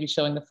unless maybe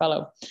showing the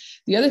fellow.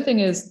 The other thing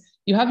is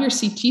you have your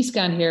CT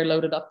scan here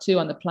loaded up too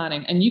on the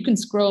planning, and you can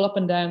scroll up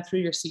and down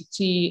through your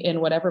CT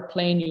in whatever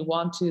plane you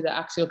want to, the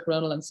axial,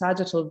 coronal and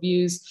sagittal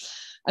views.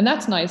 And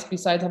that's nice,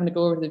 besides having to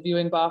go over to the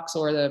viewing box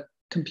or the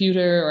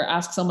computer or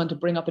ask someone to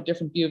bring up a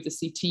different view of the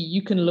CT.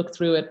 You can look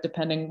through it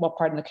depending what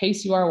part of the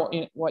case you are,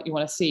 what you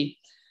want to see.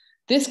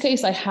 This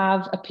case, I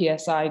have a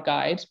PSI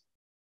guide.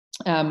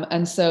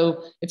 And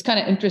so it's kind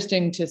of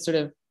interesting to sort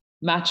of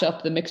match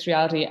up the mixed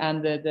reality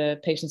and the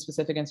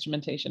patient-specific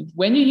instrumentation.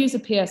 When you use a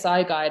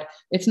PSI guide,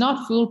 it's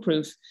not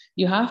foolproof.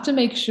 You have to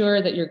make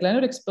sure that your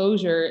glenoid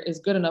exposure is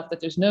good enough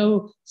that there's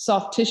no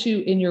soft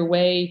tissue in your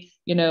way,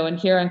 you know, and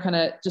here I'm kind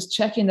of just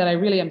checking that I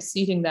really am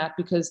seating that,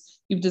 because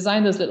you've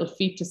designed those little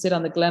feet to sit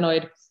on the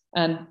glenoid,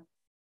 and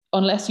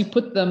unless you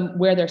put them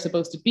where they're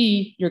supposed to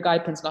be, your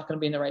guide pin's not going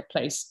to be in the right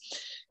place.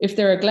 If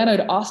there are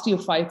glenoid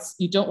osteophytes,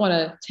 you don't want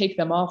to take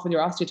them off with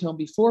your osteotome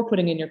before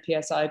putting in your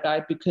PSI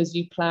guide, because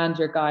you planned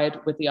your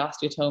guide with the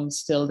osteotomes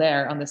still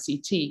there on the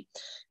CT.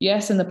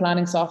 Yes, in the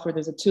planning software,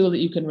 there's a tool that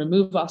you can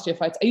remove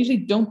osteophytes. I usually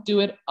don't do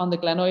it on the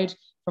glenoid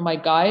for my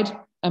guide.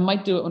 I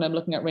might do it when I'm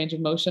looking at range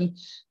of motion.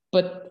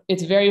 but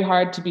it's very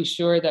hard to be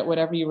sure that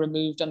whatever you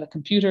removed on the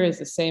computer is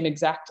the same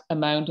exact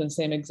amount and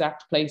same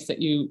exact place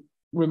that you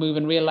remove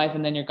in real life,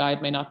 and then your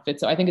guide may not fit.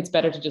 So I think it's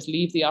better to just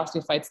leave the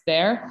osteophytes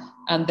there,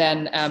 and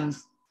then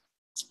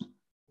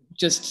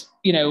just,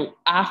 you know,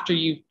 after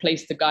you've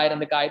placed the guide,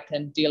 and the guide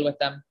can deal with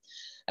them.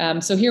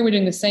 So here we're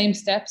doing the same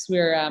steps.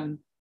 We're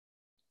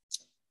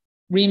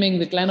reaming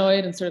the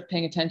glenoid and sort of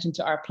paying attention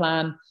to our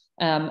plan.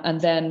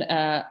 And then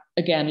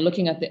again,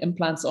 looking at the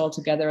implants all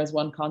together as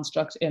one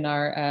construct in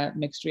our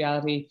mixed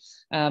reality.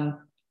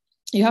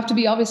 You have to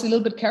be obviously a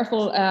little bit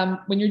careful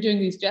when you're doing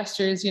these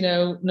gestures. You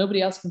know,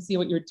 nobody else can see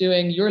what you're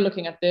doing. You're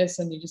looking at this,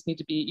 and you just need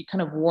to be, you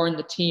kind of warn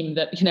the team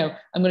that, you know,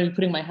 I'm going to be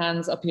putting my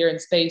hands up here in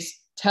space.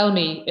 Tell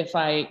me if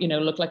I, you know,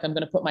 look like I'm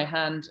going to put my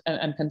hand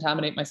and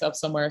contaminate myself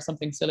somewhere, or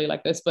something silly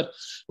like this. But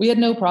we had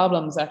no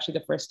problems actually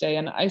the first day,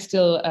 and I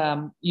still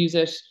use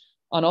it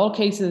on all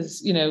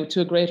cases, you know,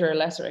 to a greater or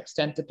lesser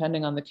extent,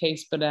 depending on the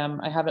case. But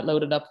I have it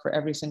loaded up for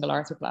every single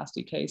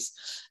arthroplasty case.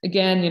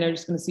 Again, you know,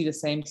 just going to see the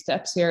same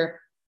steps here,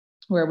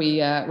 where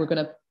we're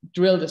going to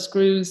drill the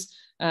screws.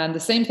 And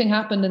the same thing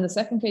happened in the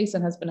second case,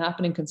 and has been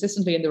happening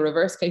consistently in the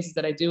reverse cases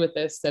that I do with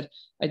this, that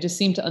I just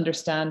seem to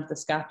understand the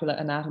scapula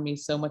anatomy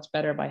so much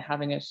better by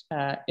having it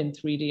in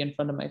 3D in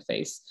front of my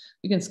face.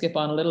 We can skip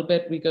on a little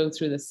bit. We go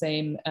through the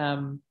same,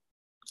 go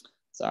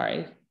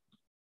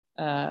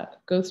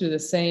through the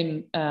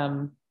same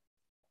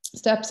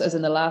steps as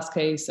in the last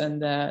case,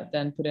 and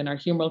then put in our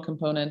humeral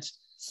component,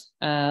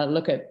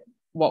 look at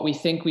what we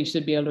think we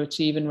should be able to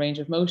achieve in range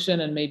of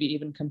motion, and maybe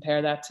even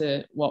compare that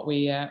to what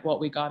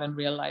we got in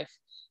real life.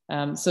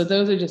 So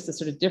those are just the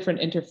sort of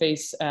different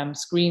interface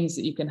screens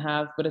that you can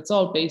have, but it's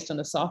all based on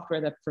the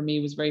software that for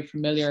me was very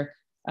familiar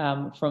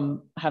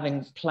from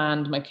having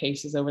planned my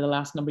cases over the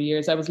last number of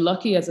years. I was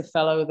lucky as a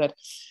fellow that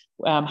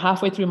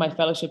halfway through my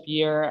fellowship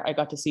year, I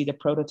got to see the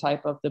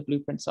prototype of the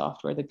blueprint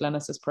software. The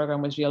Glenesis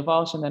program was Giles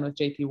Walch, and then with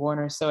JP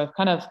Warner. So I've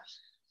kind of,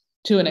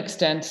 to an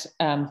extent,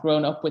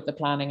 grown up with the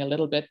planning a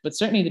little bit, but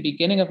certainly the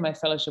beginning of my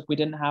fellowship, we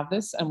didn't have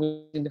this, and we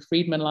were using the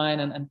Friedman line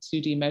and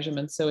 2D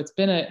measurements. So it's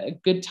been a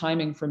good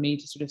timing for me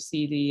to sort of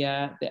see the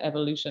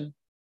evolution.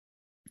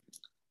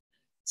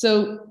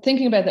 So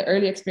thinking about the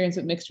early experience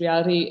with mixed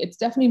reality, it's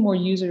definitely more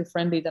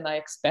user-friendly than I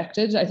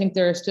expected. I think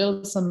there are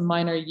still some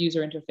minor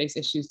user interface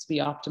issues to be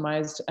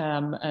optimized,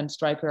 and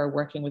Stryker are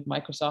working with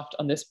Microsoft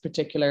on this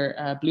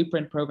particular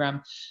blueprint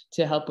program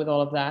to help with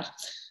all of that.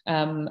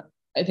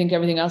 I think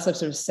everything else I've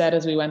sort of said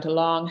as we went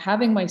along.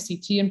 Having my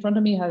CT in front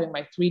of me, having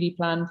my 3D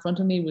plan in front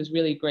of me was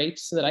really great,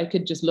 so that I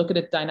could just look at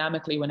it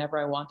dynamically whenever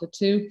I wanted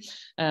to.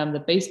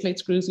 The base plate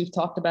screws we've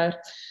talked about.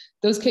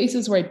 Those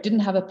cases where I didn't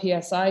have a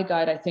PSI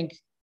guide, I think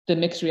the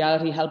mixed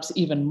reality helps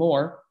even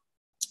more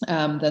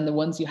than the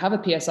ones you have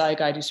a PSI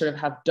guide. You sort of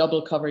have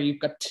double cover. You've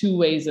got two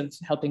ways of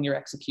helping your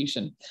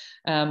execution.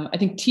 I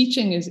think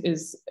teaching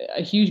is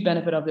a huge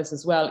benefit of this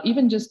as well.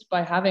 Even just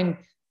by having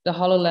the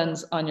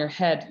HoloLens on your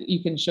head,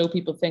 you can show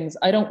people things.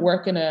 I don't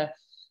work in a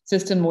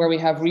system where we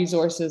have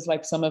resources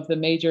like some of the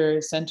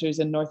major centers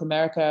in North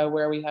America,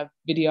 where we have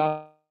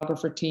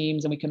videographer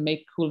teams and we can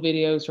make cool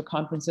videos for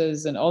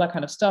conferences and all that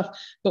kind of stuff.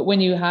 But when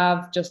you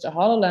have just a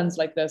HoloLens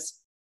like this,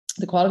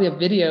 the quality of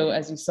video,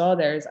 as you saw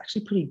there, is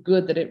actually pretty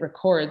good, that it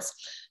records.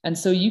 And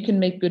so you can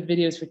make good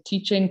videos for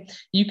teaching.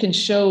 You can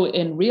show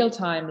in real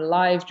time,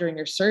 live during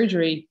your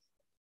surgery,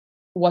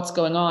 what's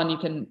going on. You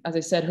can, as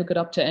I said, hook it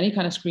up to any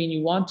kind of screen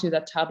you want to.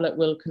 That tablet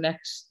will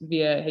connect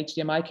via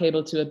HDMI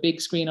cable to a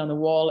big screen on the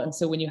wall. And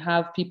so when you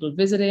have people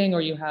visiting, or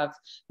you have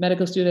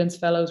medical students,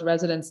 fellows,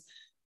 residents,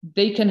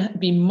 they can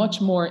be much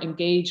more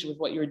engaged with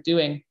what you're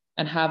doing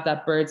and have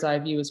that bird's eye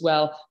view as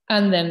well.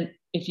 And then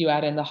if you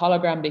add in the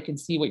hologram, they can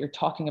see what you're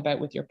talking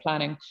about with your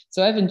planning.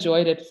 So I've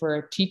enjoyed it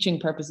for teaching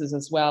purposes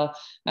as well.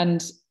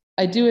 And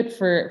I do it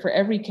for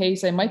every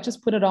case. I might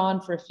just put it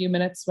on for a few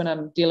minutes when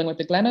I'm dealing with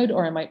the glenoid,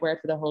 or I might wear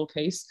it for the whole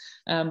case.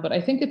 But I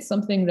think it's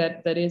something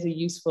that is a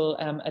useful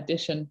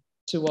addition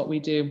to what we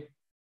do.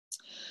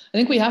 I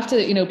think we have to,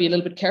 be a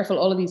little bit careful.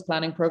 All of these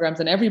planning programs,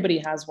 and everybody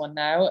has one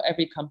now,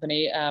 every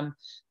company,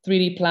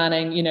 3D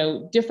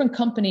planning, different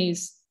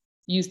companies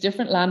use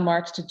different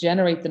landmarks to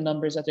generate the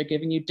numbers that they're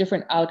giving you,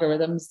 different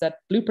algorithms. That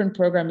blueprint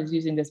program is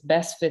using this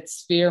best fit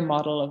sphere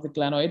model of the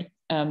glenoid.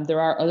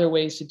 There are other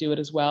ways to do it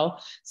as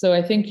well. So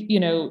I think,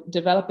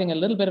 developing a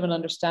little bit of an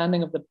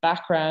understanding of the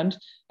background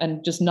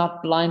and just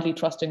not blindly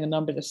trusting a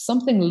number. If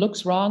something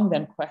looks wrong,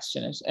 then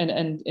question it.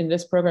 And in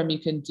this program, you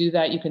can do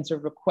that. You can sort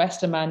of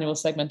request a manual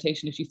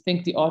segmentation if you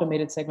think the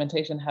automated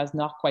segmentation has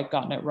not quite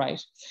gotten it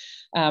right.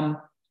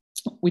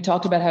 We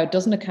talked about how it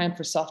doesn't account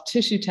for soft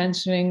tissue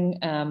tensioning.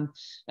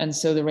 And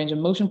so the range of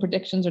motion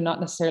predictions are not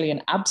necessarily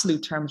in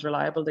absolute terms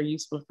reliable. They're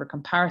useful for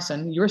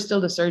comparison. You're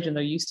still the surgeon,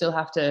 though. You still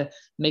have to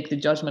make the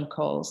judgment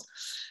calls.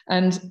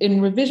 And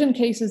in revision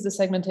cases, the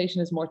segmentation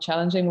is more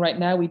challenging. Right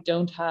now, we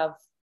don't have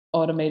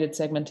automated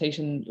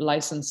segmentation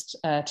licensed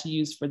to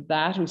use for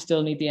that. We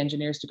still need the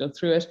engineers to go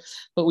through it,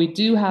 but we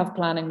do have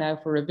planning now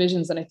for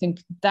revisions. And I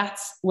think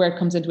that's where it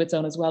comes into its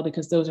own as well,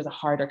 because those are the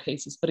harder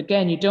cases. But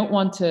again, you don't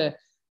want to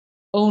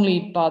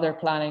only bother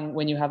planning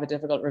when you have a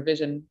difficult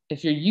revision.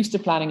 If you're used to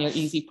planning your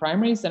easy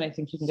primaries, then I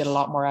think you can get a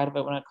lot more out of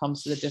it when it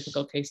comes to the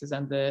difficult cases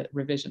and the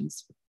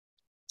revisions.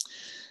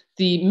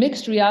 The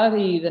mixed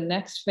reality, the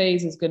next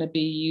phase is going to be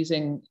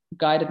using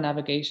guided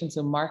navigation,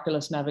 so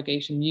markerless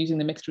navigation, using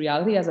the mixed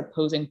reality as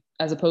opposed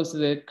to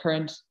the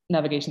current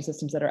navigation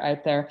systems that are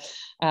out there.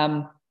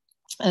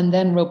 And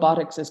then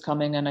robotics is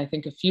coming, and I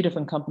think a few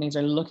different companies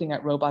are looking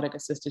at robotic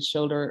assisted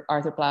shoulder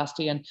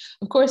arthroplasty. And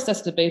of course,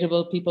 that's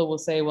debatable. People will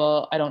say,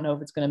 well, I don't know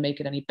if it's going to make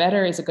it any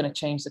better. Is it going to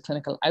change the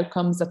clinical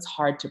outcomes? That's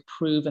hard to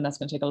prove, and that's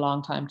going to take a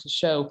long time to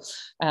show.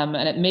 And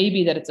it may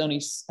be that it's only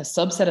a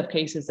subset of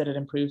cases that it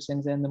improves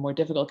things in. The more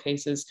difficult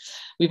cases,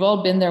 we've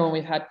all been there when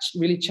we've had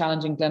really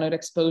challenging glenoid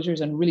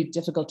exposures and really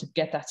difficult to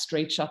get that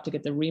straight shot, to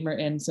get the reamer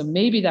in. So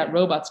maybe that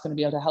robot's going to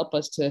be able to help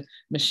us to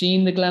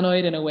machine the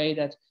glenoid in a way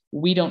that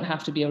we don't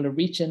have to be able to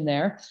reach in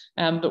there.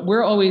 But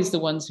we're always the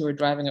ones who are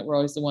driving it. We're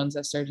always the ones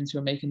as surgeons who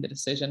are making the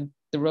decision.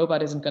 The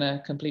robot isn't going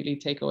to completely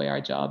take away our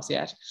jobs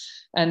yet.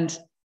 And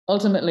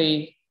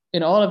ultimately,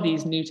 in all of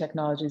these new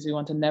technologies, we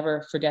want to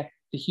never forget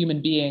the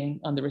human being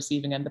on the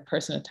receiving end, the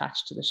person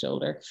attached to the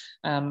shoulder.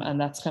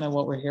 And that's kind of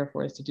what we're here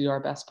for, is to do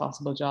our best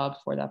possible job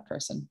for that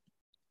person.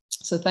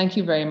 So thank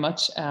you very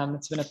much.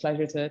 It's been a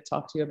pleasure to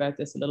talk to you about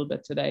this a little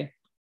bit today.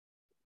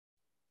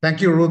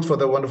 Thank you, Ruth, for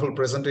the wonderful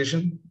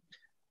presentation.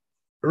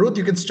 Ruth,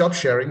 you can stop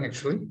sharing,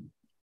 actually.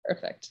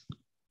 Perfect.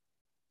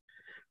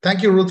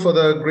 Thank you, Ruth, for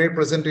the great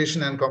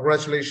presentation, and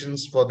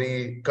congratulations for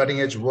the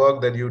cutting-edge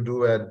work that you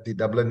do at the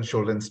Dublin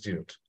Shoulder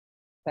Institute.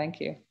 Thank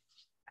you.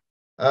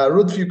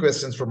 Ruth, a few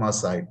questions from our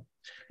side.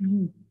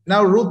 Mm-hmm.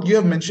 Now, Ruth, you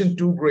have mentioned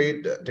two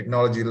great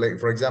technology. Like,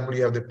 for example,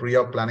 you have the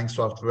pre-op planning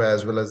software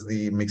as well as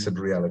the mixed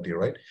reality,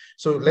 right?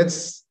 So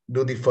let's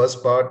do the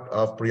first part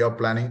of pre-op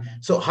planning.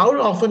 So how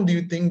often do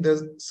you think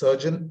the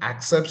surgeon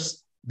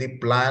accepts the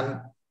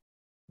plan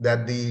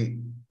that the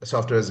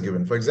software is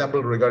given? For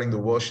example, regarding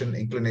the version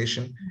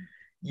inclination,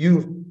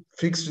 you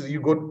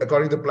go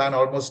according to the plan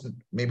almost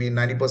maybe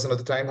 90% of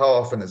the time. How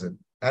often is it?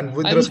 And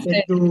with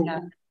respect to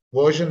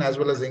version as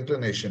well as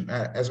inclination,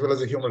 as well as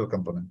the humeral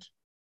component?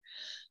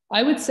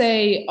 I would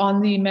say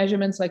on the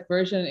measurements like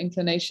version and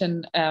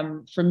inclination,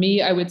 for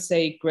me, I would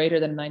say greater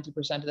than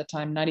 90% of the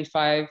time,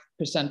 95%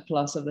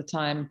 plus of the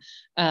time.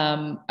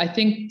 I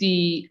think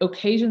the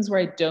occasions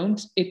where I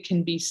don't, it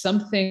can be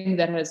something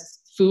that has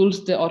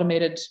fooled the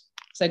automated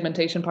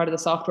segmentation part of the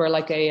software,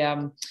 like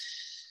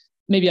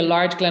maybe a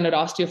large glenoid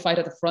osteophyte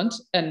at the front,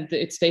 and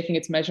it's taking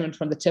its measurement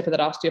from the tip of that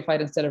osteophyte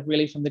instead of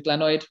really from the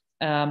glenoid,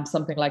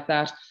 something like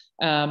that.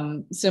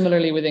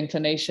 Similarly with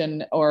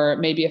inclination, or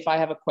maybe if I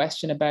have a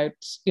question about,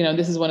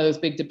 this is one of those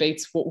big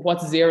debates,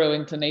 what's zero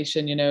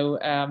inclination,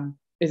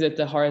 is it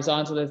the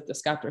horizontal, is it the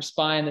scapular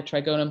spine, the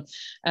trigonum?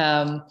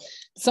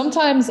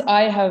 Sometimes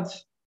I have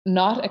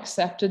not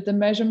accepted the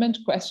measurement,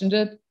 questioned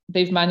it.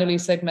 They've manually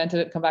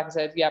segmented it, come back and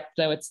said, yep,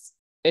 no, it's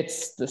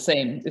the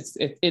same.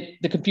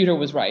 The computer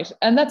was right.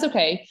 And that's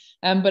okay.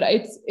 But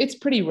it's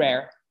pretty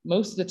rare.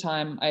 Most of the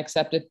time I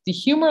accept it. The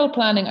humeral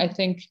planning, I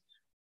think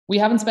we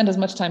haven't spent as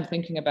much time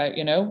thinking about,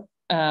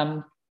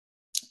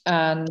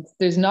 and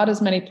there's not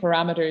as many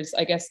parameters.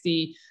 I guess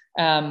the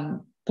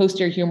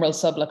posterior humeral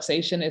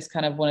subluxation is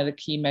kind of one of the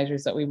key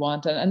measures that we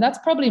want. And that's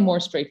probably more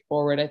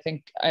straightforward. I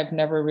think I've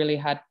never really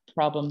had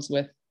problems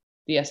with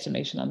the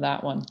estimation on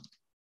that one.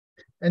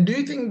 And do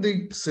you think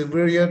the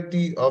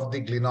severity of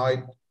the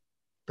glenoid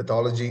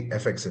pathology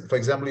affects it? For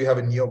example, you have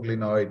a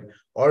neoglenoid,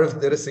 or if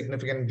there is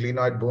significant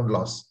glenoid bone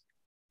loss,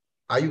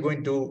 are you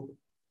going to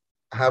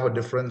have a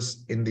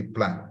difference in the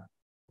plan?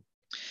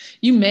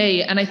 You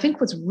may. And I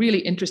think what's really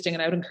interesting,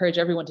 and I would encourage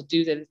everyone to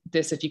do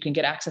this if you can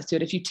get access to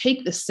it, if you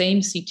take the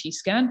same CT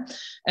scan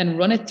and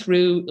run it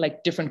through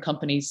like different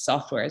companies'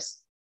 softwares,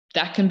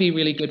 that can be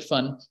really good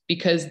fun,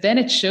 because then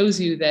it shows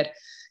you that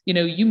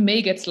you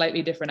may get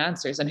slightly different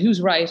answers, and who's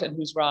right and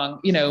who's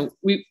wrong.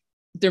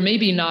 There may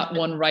be not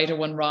one right or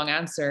one wrong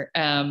answer.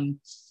 And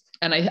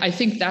I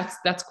think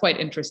that's quite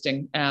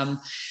interesting.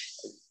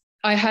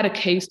 I had a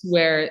case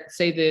where,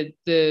 say,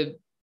 the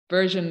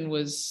version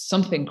was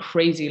something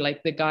crazy,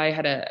 like the guy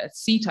had a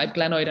C-type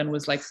glenoid and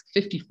was like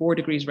 54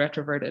 degrees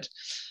retroverted.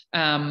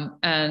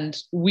 And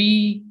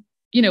we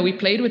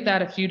played with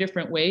that a few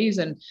different ways.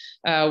 And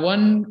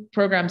one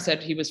program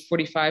said he was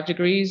 45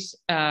 degrees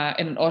in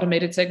an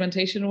automated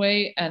segmentation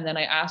way. And then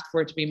I asked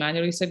for it to be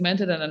manually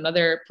segmented. And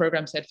another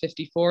program said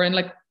 54. And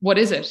like, what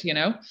is it,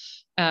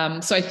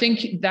 So I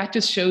think that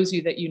just shows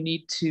you that you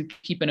need to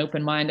keep an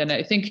open mind. And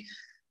I think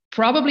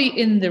probably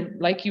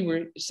like you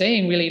were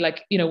saying, really,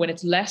 like, when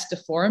it's less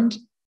deformed,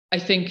 I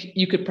think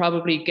you could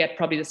probably get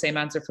the same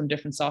answer from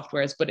different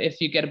softwares. But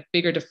if you get a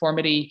bigger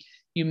deformity,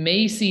 you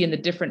may see in the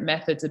different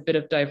methods a bit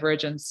of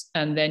divergence,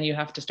 and then you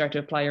have to start to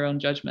apply your own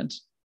judgment.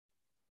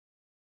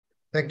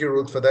 Thank you,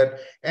 Ruth, for that.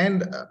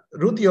 And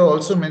Ruth, you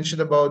also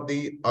mentioned about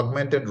the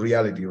augmented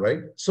reality,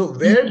 right? So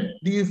where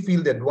do you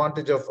feel the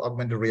advantage of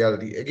augmented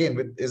reality?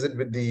 Again, is it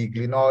with the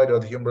glenoid or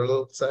the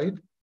humeral side?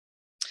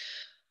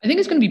 I think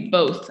it's going to be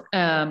both.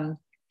 And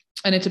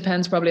it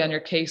depends probably on your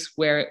case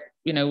where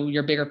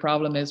your bigger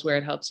problem is, where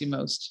it helps you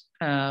most.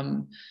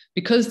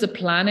 Because the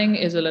planning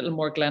is a little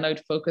more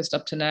glenoid focused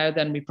up to now,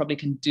 then we probably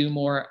can do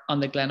more on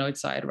the glenoid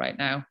side right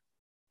now.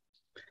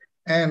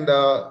 And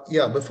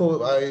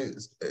before I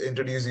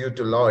introduce you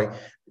to Loy,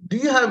 do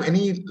you have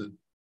any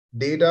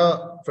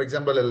data, for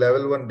example, a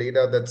level 1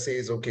 data that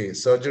says, okay,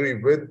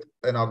 surgery with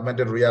an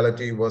augmented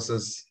reality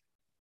versus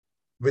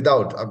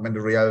without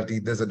augmented reality,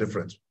 there's a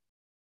difference?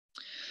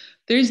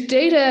 There's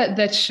data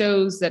that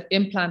shows that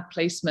implant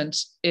placement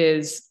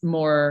is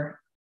more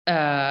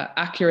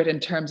accurate in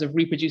terms of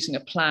reproducing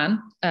a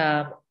plan,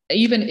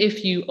 even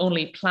if you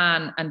only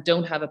plan and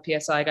don't have a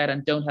PSI guide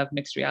and don't have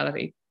mixed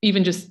reality,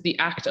 even just the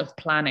act of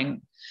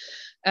planning.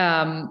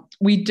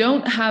 We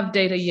don't have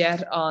data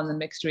yet on the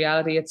mixed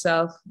reality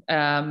itself.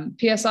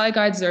 PSI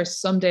guides, there's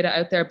some data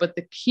out there, but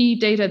the key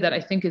data that I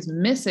think is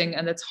missing,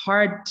 and that's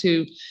hard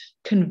to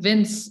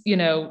convince,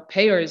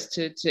 payers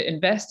to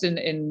invest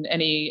in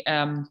any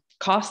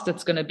cost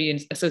that's going to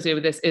be associated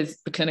with this, is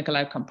the clinical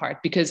outcome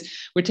part, because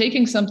we're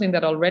taking something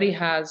that already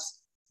has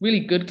really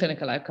good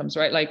clinical outcomes,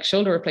 right? Like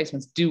shoulder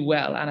replacements do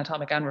well,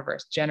 anatomic and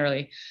reverse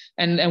generally.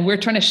 And we're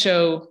trying to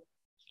show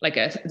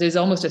there's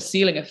almost a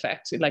ceiling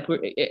effect.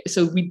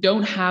 So we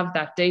don't have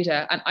that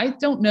data. And I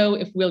don't know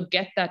if we'll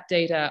get that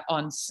data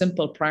on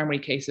simple primary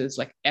cases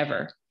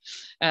ever.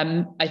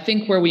 I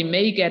think where we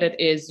may get it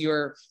is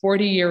your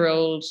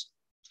 40-year-old,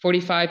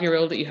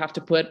 45-year-old that you have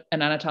to put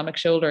an anatomic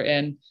shoulder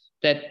in,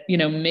 that,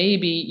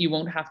 maybe you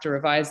won't have to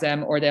revise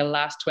them, or they'll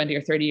last 20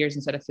 or 30 years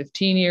instead of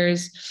 15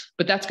 years,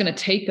 but that's going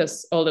to take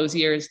us all those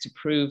years to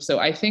prove. So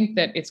I think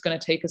that it's going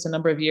to take us a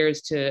number of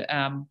years to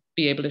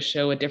be able to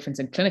show a difference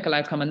in clinical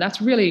outcome. And that's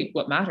really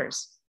what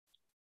matters.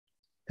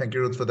 Thank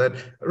you, Ruth, for that.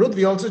 Ruth,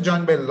 we also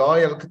joined by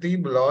Loy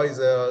Al-Khatib. Loy is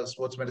a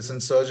sports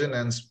medicine surgeon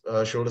and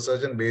shoulder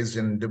surgeon based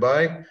in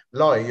Dubai.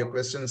 Loy, your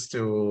questions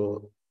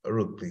to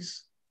Ruth,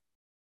 please.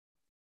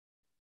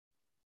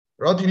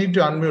 Ruth, you need to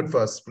unmute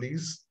first,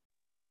 please.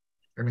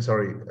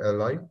 Sorry,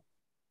 Loy.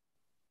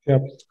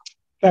 Yep.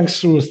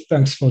 Thanks, Ruth.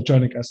 Thanks for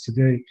joining us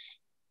today.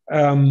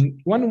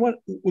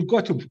 We'll go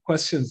to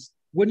questions.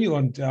 When you're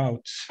in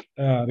doubt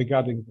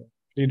regarding the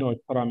glenoid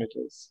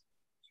parameters,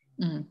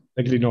 the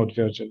glenoid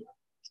version,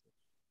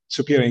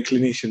 superior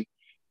inclination,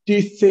 do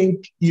you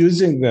think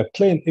using the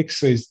plain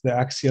X-rays, the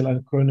axial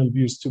and coronal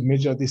views to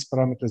measure these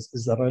parameters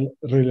is a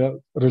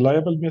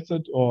reliable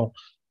method, or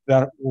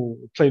that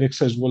plain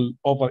X-rays will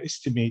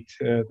overestimate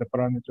the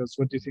parameters?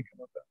 What do you think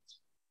about that?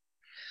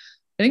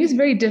 I think it's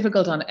very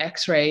difficult on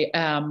X-ray.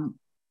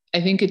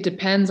 I think it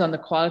depends on the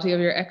quality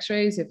of your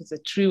X-rays. If it's a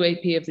true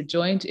AP of the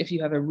joint, if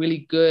you have a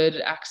really good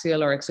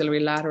axial or axillary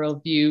lateral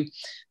view.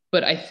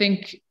 But I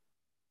think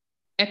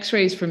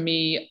X-rays for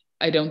me,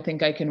 I don't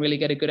think I can really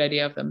get a good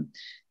idea of them.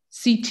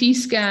 CT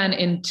scan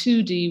in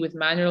 2D with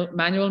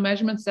manual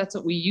measurements, that's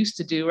what we used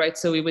to do, right?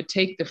 So we would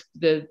take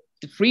the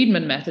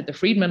Friedman method, the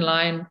Friedman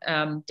line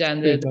down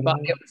the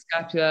body of the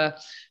scapula,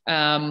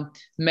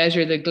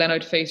 measure the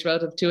glenoid face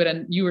relative to it.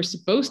 And you were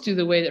supposed to,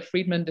 the way that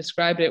Friedman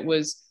described it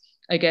was,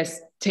 I guess,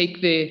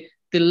 take the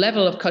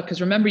level of cut, because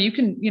remember, you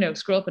can,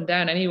 scroll up and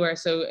down anywhere.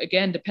 So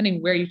again,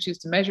 depending where you choose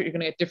to measure, you're going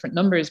to get different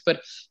numbers.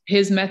 But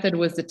his method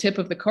was the tip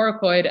of the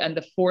coracoid and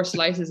the 4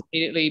 slices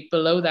immediately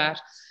below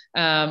that.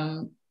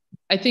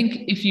 I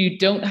think if you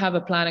don't have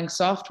a planning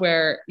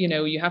software,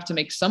 you have to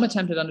make some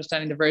attempt at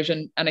understanding the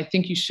version. And I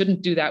think you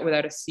shouldn't do that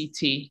without a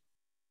CT.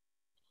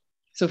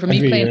 So for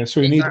me, plain X-rays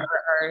for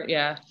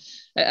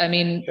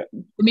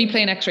me,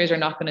 plain X-rays are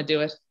not going to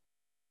do it.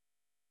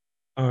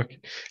 Okay.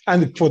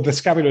 And for the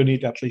scapular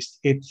need, at least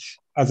 8,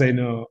 as far as I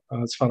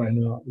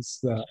know,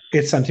 is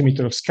 8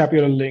 centimeter of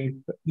scapular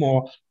length,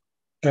 more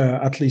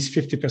at least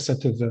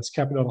 50% of the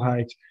scapular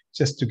height,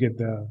 just to get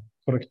the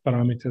correct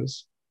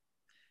parameters.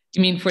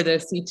 You mean for the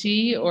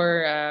CT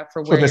or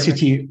for where? For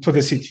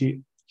the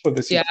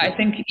CT. Yeah, I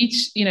think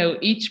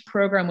each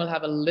program will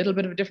have a little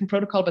bit of a different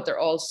protocol, but they're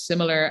all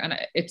similar. And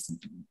it's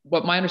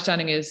what my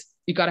understanding is,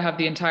 you've got to have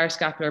the entire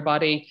scapular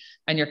body,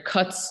 and your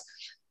cuts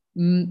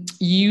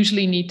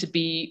usually need to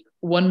be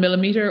 1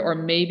 millimeter or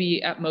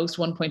maybe at most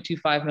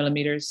 1.25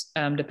 millimeters,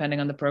 depending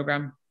on the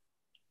program.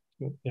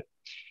 Yeah.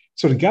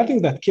 So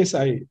regarding that case,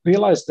 I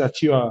realized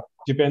that you are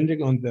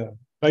depending on the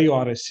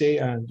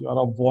bio-RSA and you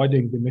are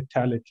avoiding the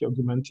metallic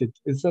augmented.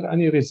 Is there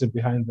any reason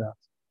behind that?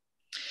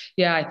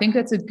 Yeah, I think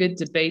that's a good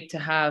debate to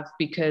have,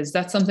 because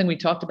that's something we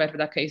talked about for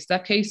that case.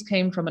 That case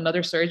came from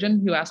another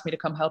surgeon who asked me to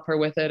come help her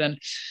with it. And,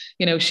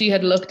 she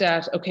had looked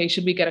at, okay,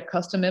 should we get a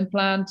custom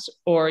implant?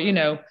 Or,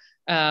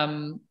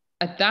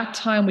 at that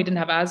time, we didn't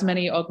have as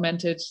many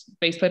augmented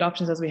baseplate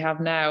options as we have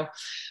now.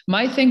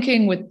 My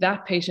thinking with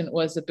that patient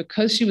was that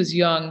because she was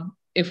young,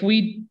 if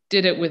we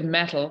did it with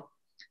metal,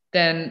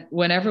 then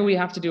whenever we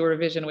have to do a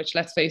revision, which,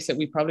 let's face it,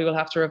 we probably will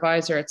have to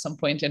revise her at some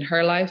point in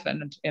her life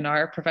and in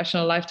our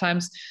professional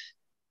lifetimes,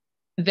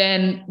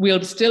 then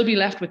we'll still be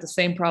left with the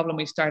same problem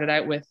we started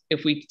out with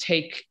if we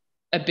take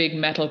a big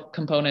metal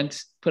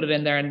component, put it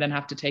in there, and then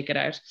have to take it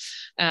out.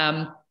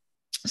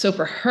 So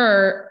for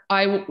her,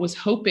 I was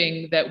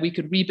hoping that we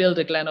could rebuild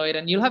a glenoid.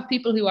 And you'll have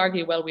people who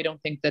argue, well, we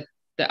don't think that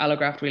the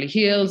allograft really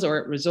heals or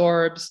it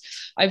resorbs.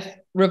 I've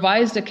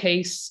revised a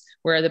case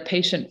where the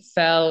patient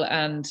fell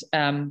and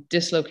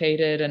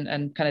dislocated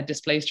and kind of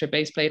displaced her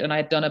base plate, and I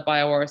had done a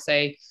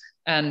bio-RSA,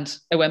 and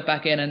I went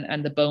back in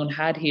and the bone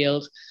had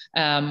healed.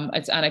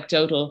 It's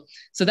anecdotal.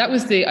 So that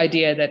was the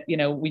idea, that, you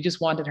know, we just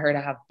wanted her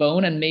to have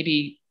bone and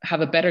maybe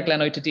have a better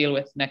glenoid to deal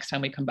with next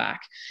time we come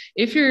back.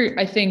 If you're,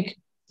 I think,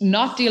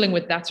 not dealing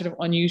with that sort of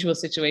unusual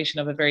situation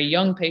of a very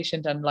young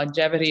patient and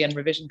longevity and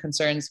revision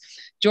concerns,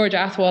 George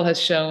Athwal has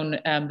shown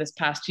this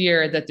past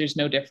year that there's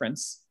no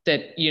difference.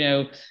 That, you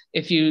know,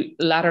 if you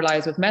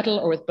lateralize with metal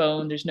or with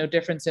bone, there's no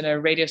difference in a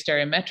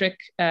radiostereometric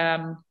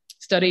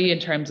study in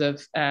terms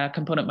of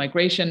component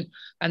migration,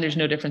 and there's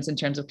no difference in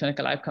terms of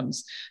clinical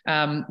outcomes.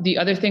 The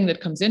other thing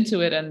that comes into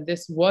it, and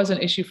this was an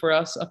issue for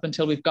us up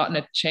until we've gotten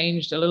it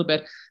changed a little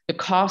bit, the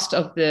cost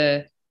of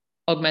the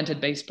augmented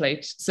base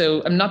plate.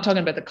 So I'm not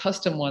talking about the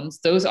custom ones.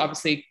 Those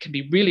obviously can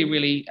be really,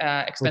 really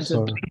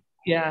expensive.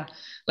 Yeah,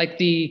 like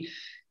the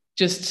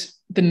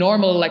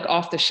normal, like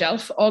off the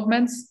shelf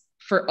augments,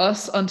 for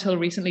us until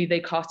recently, they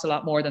cost a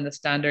lot more than the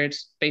standard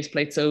base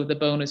plate. So the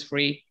bone is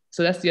free.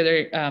 So that's the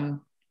other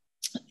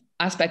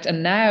aspect.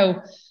 And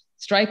now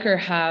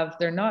Stryker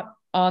they're not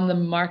on the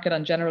market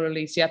on general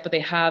release yet, but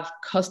they have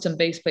custom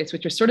base plates,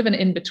 which are sort of an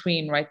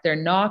in-between, right? They're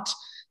not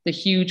the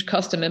huge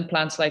custom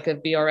implants like a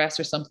VRS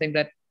or something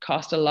that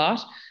cost a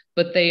lot,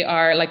 but they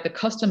are like the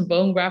custom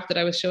bone graft that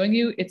I was showing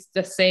you. It's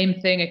the same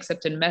thing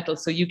except in metal.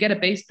 So you get a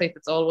base plate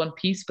that's all one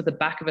piece, but the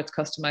back of it's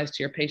customized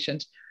to your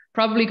patient.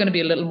 Probably going to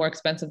be a little more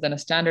expensive than a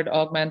standard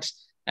augment,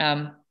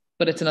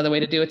 but it's another way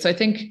to do it. So I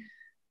think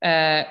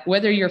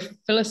whether you're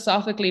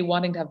philosophically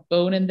wanting to have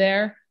bone in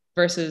there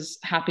versus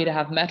happy to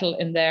have metal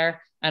in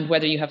there, and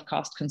whether you have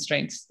cost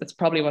constraints, that's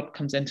probably what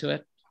comes into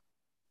it.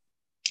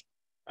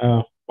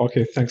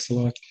 Okay, thanks a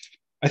lot.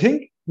 I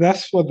think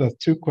that's for the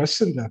two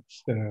questions that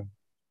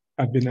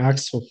have been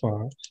asked so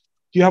far.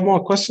 Do you have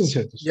more questions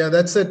here? Yeah,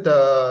 that's it,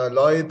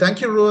 Lloyd. Thank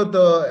you, Ruth,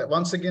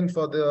 once again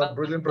for the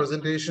brilliant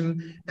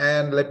presentation.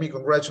 And let me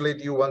congratulate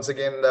you once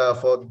again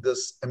for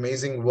this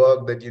amazing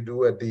work that you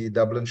do at the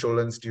Dublin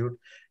Shoulder Institute.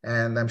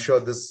 And I'm sure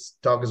this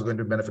talk is going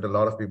to benefit a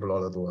lot of people all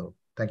over the world.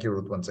 Thank you,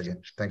 Ruth, once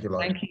again. Thank you,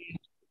 Lloyd. Thank you.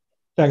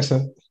 Thanks,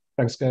 sir.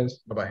 Thanks, guys.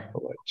 Bye-bye.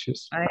 Bye-bye.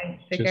 Cheers. Bye.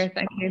 Take Cheers. care.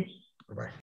 Thank you. Bye-bye.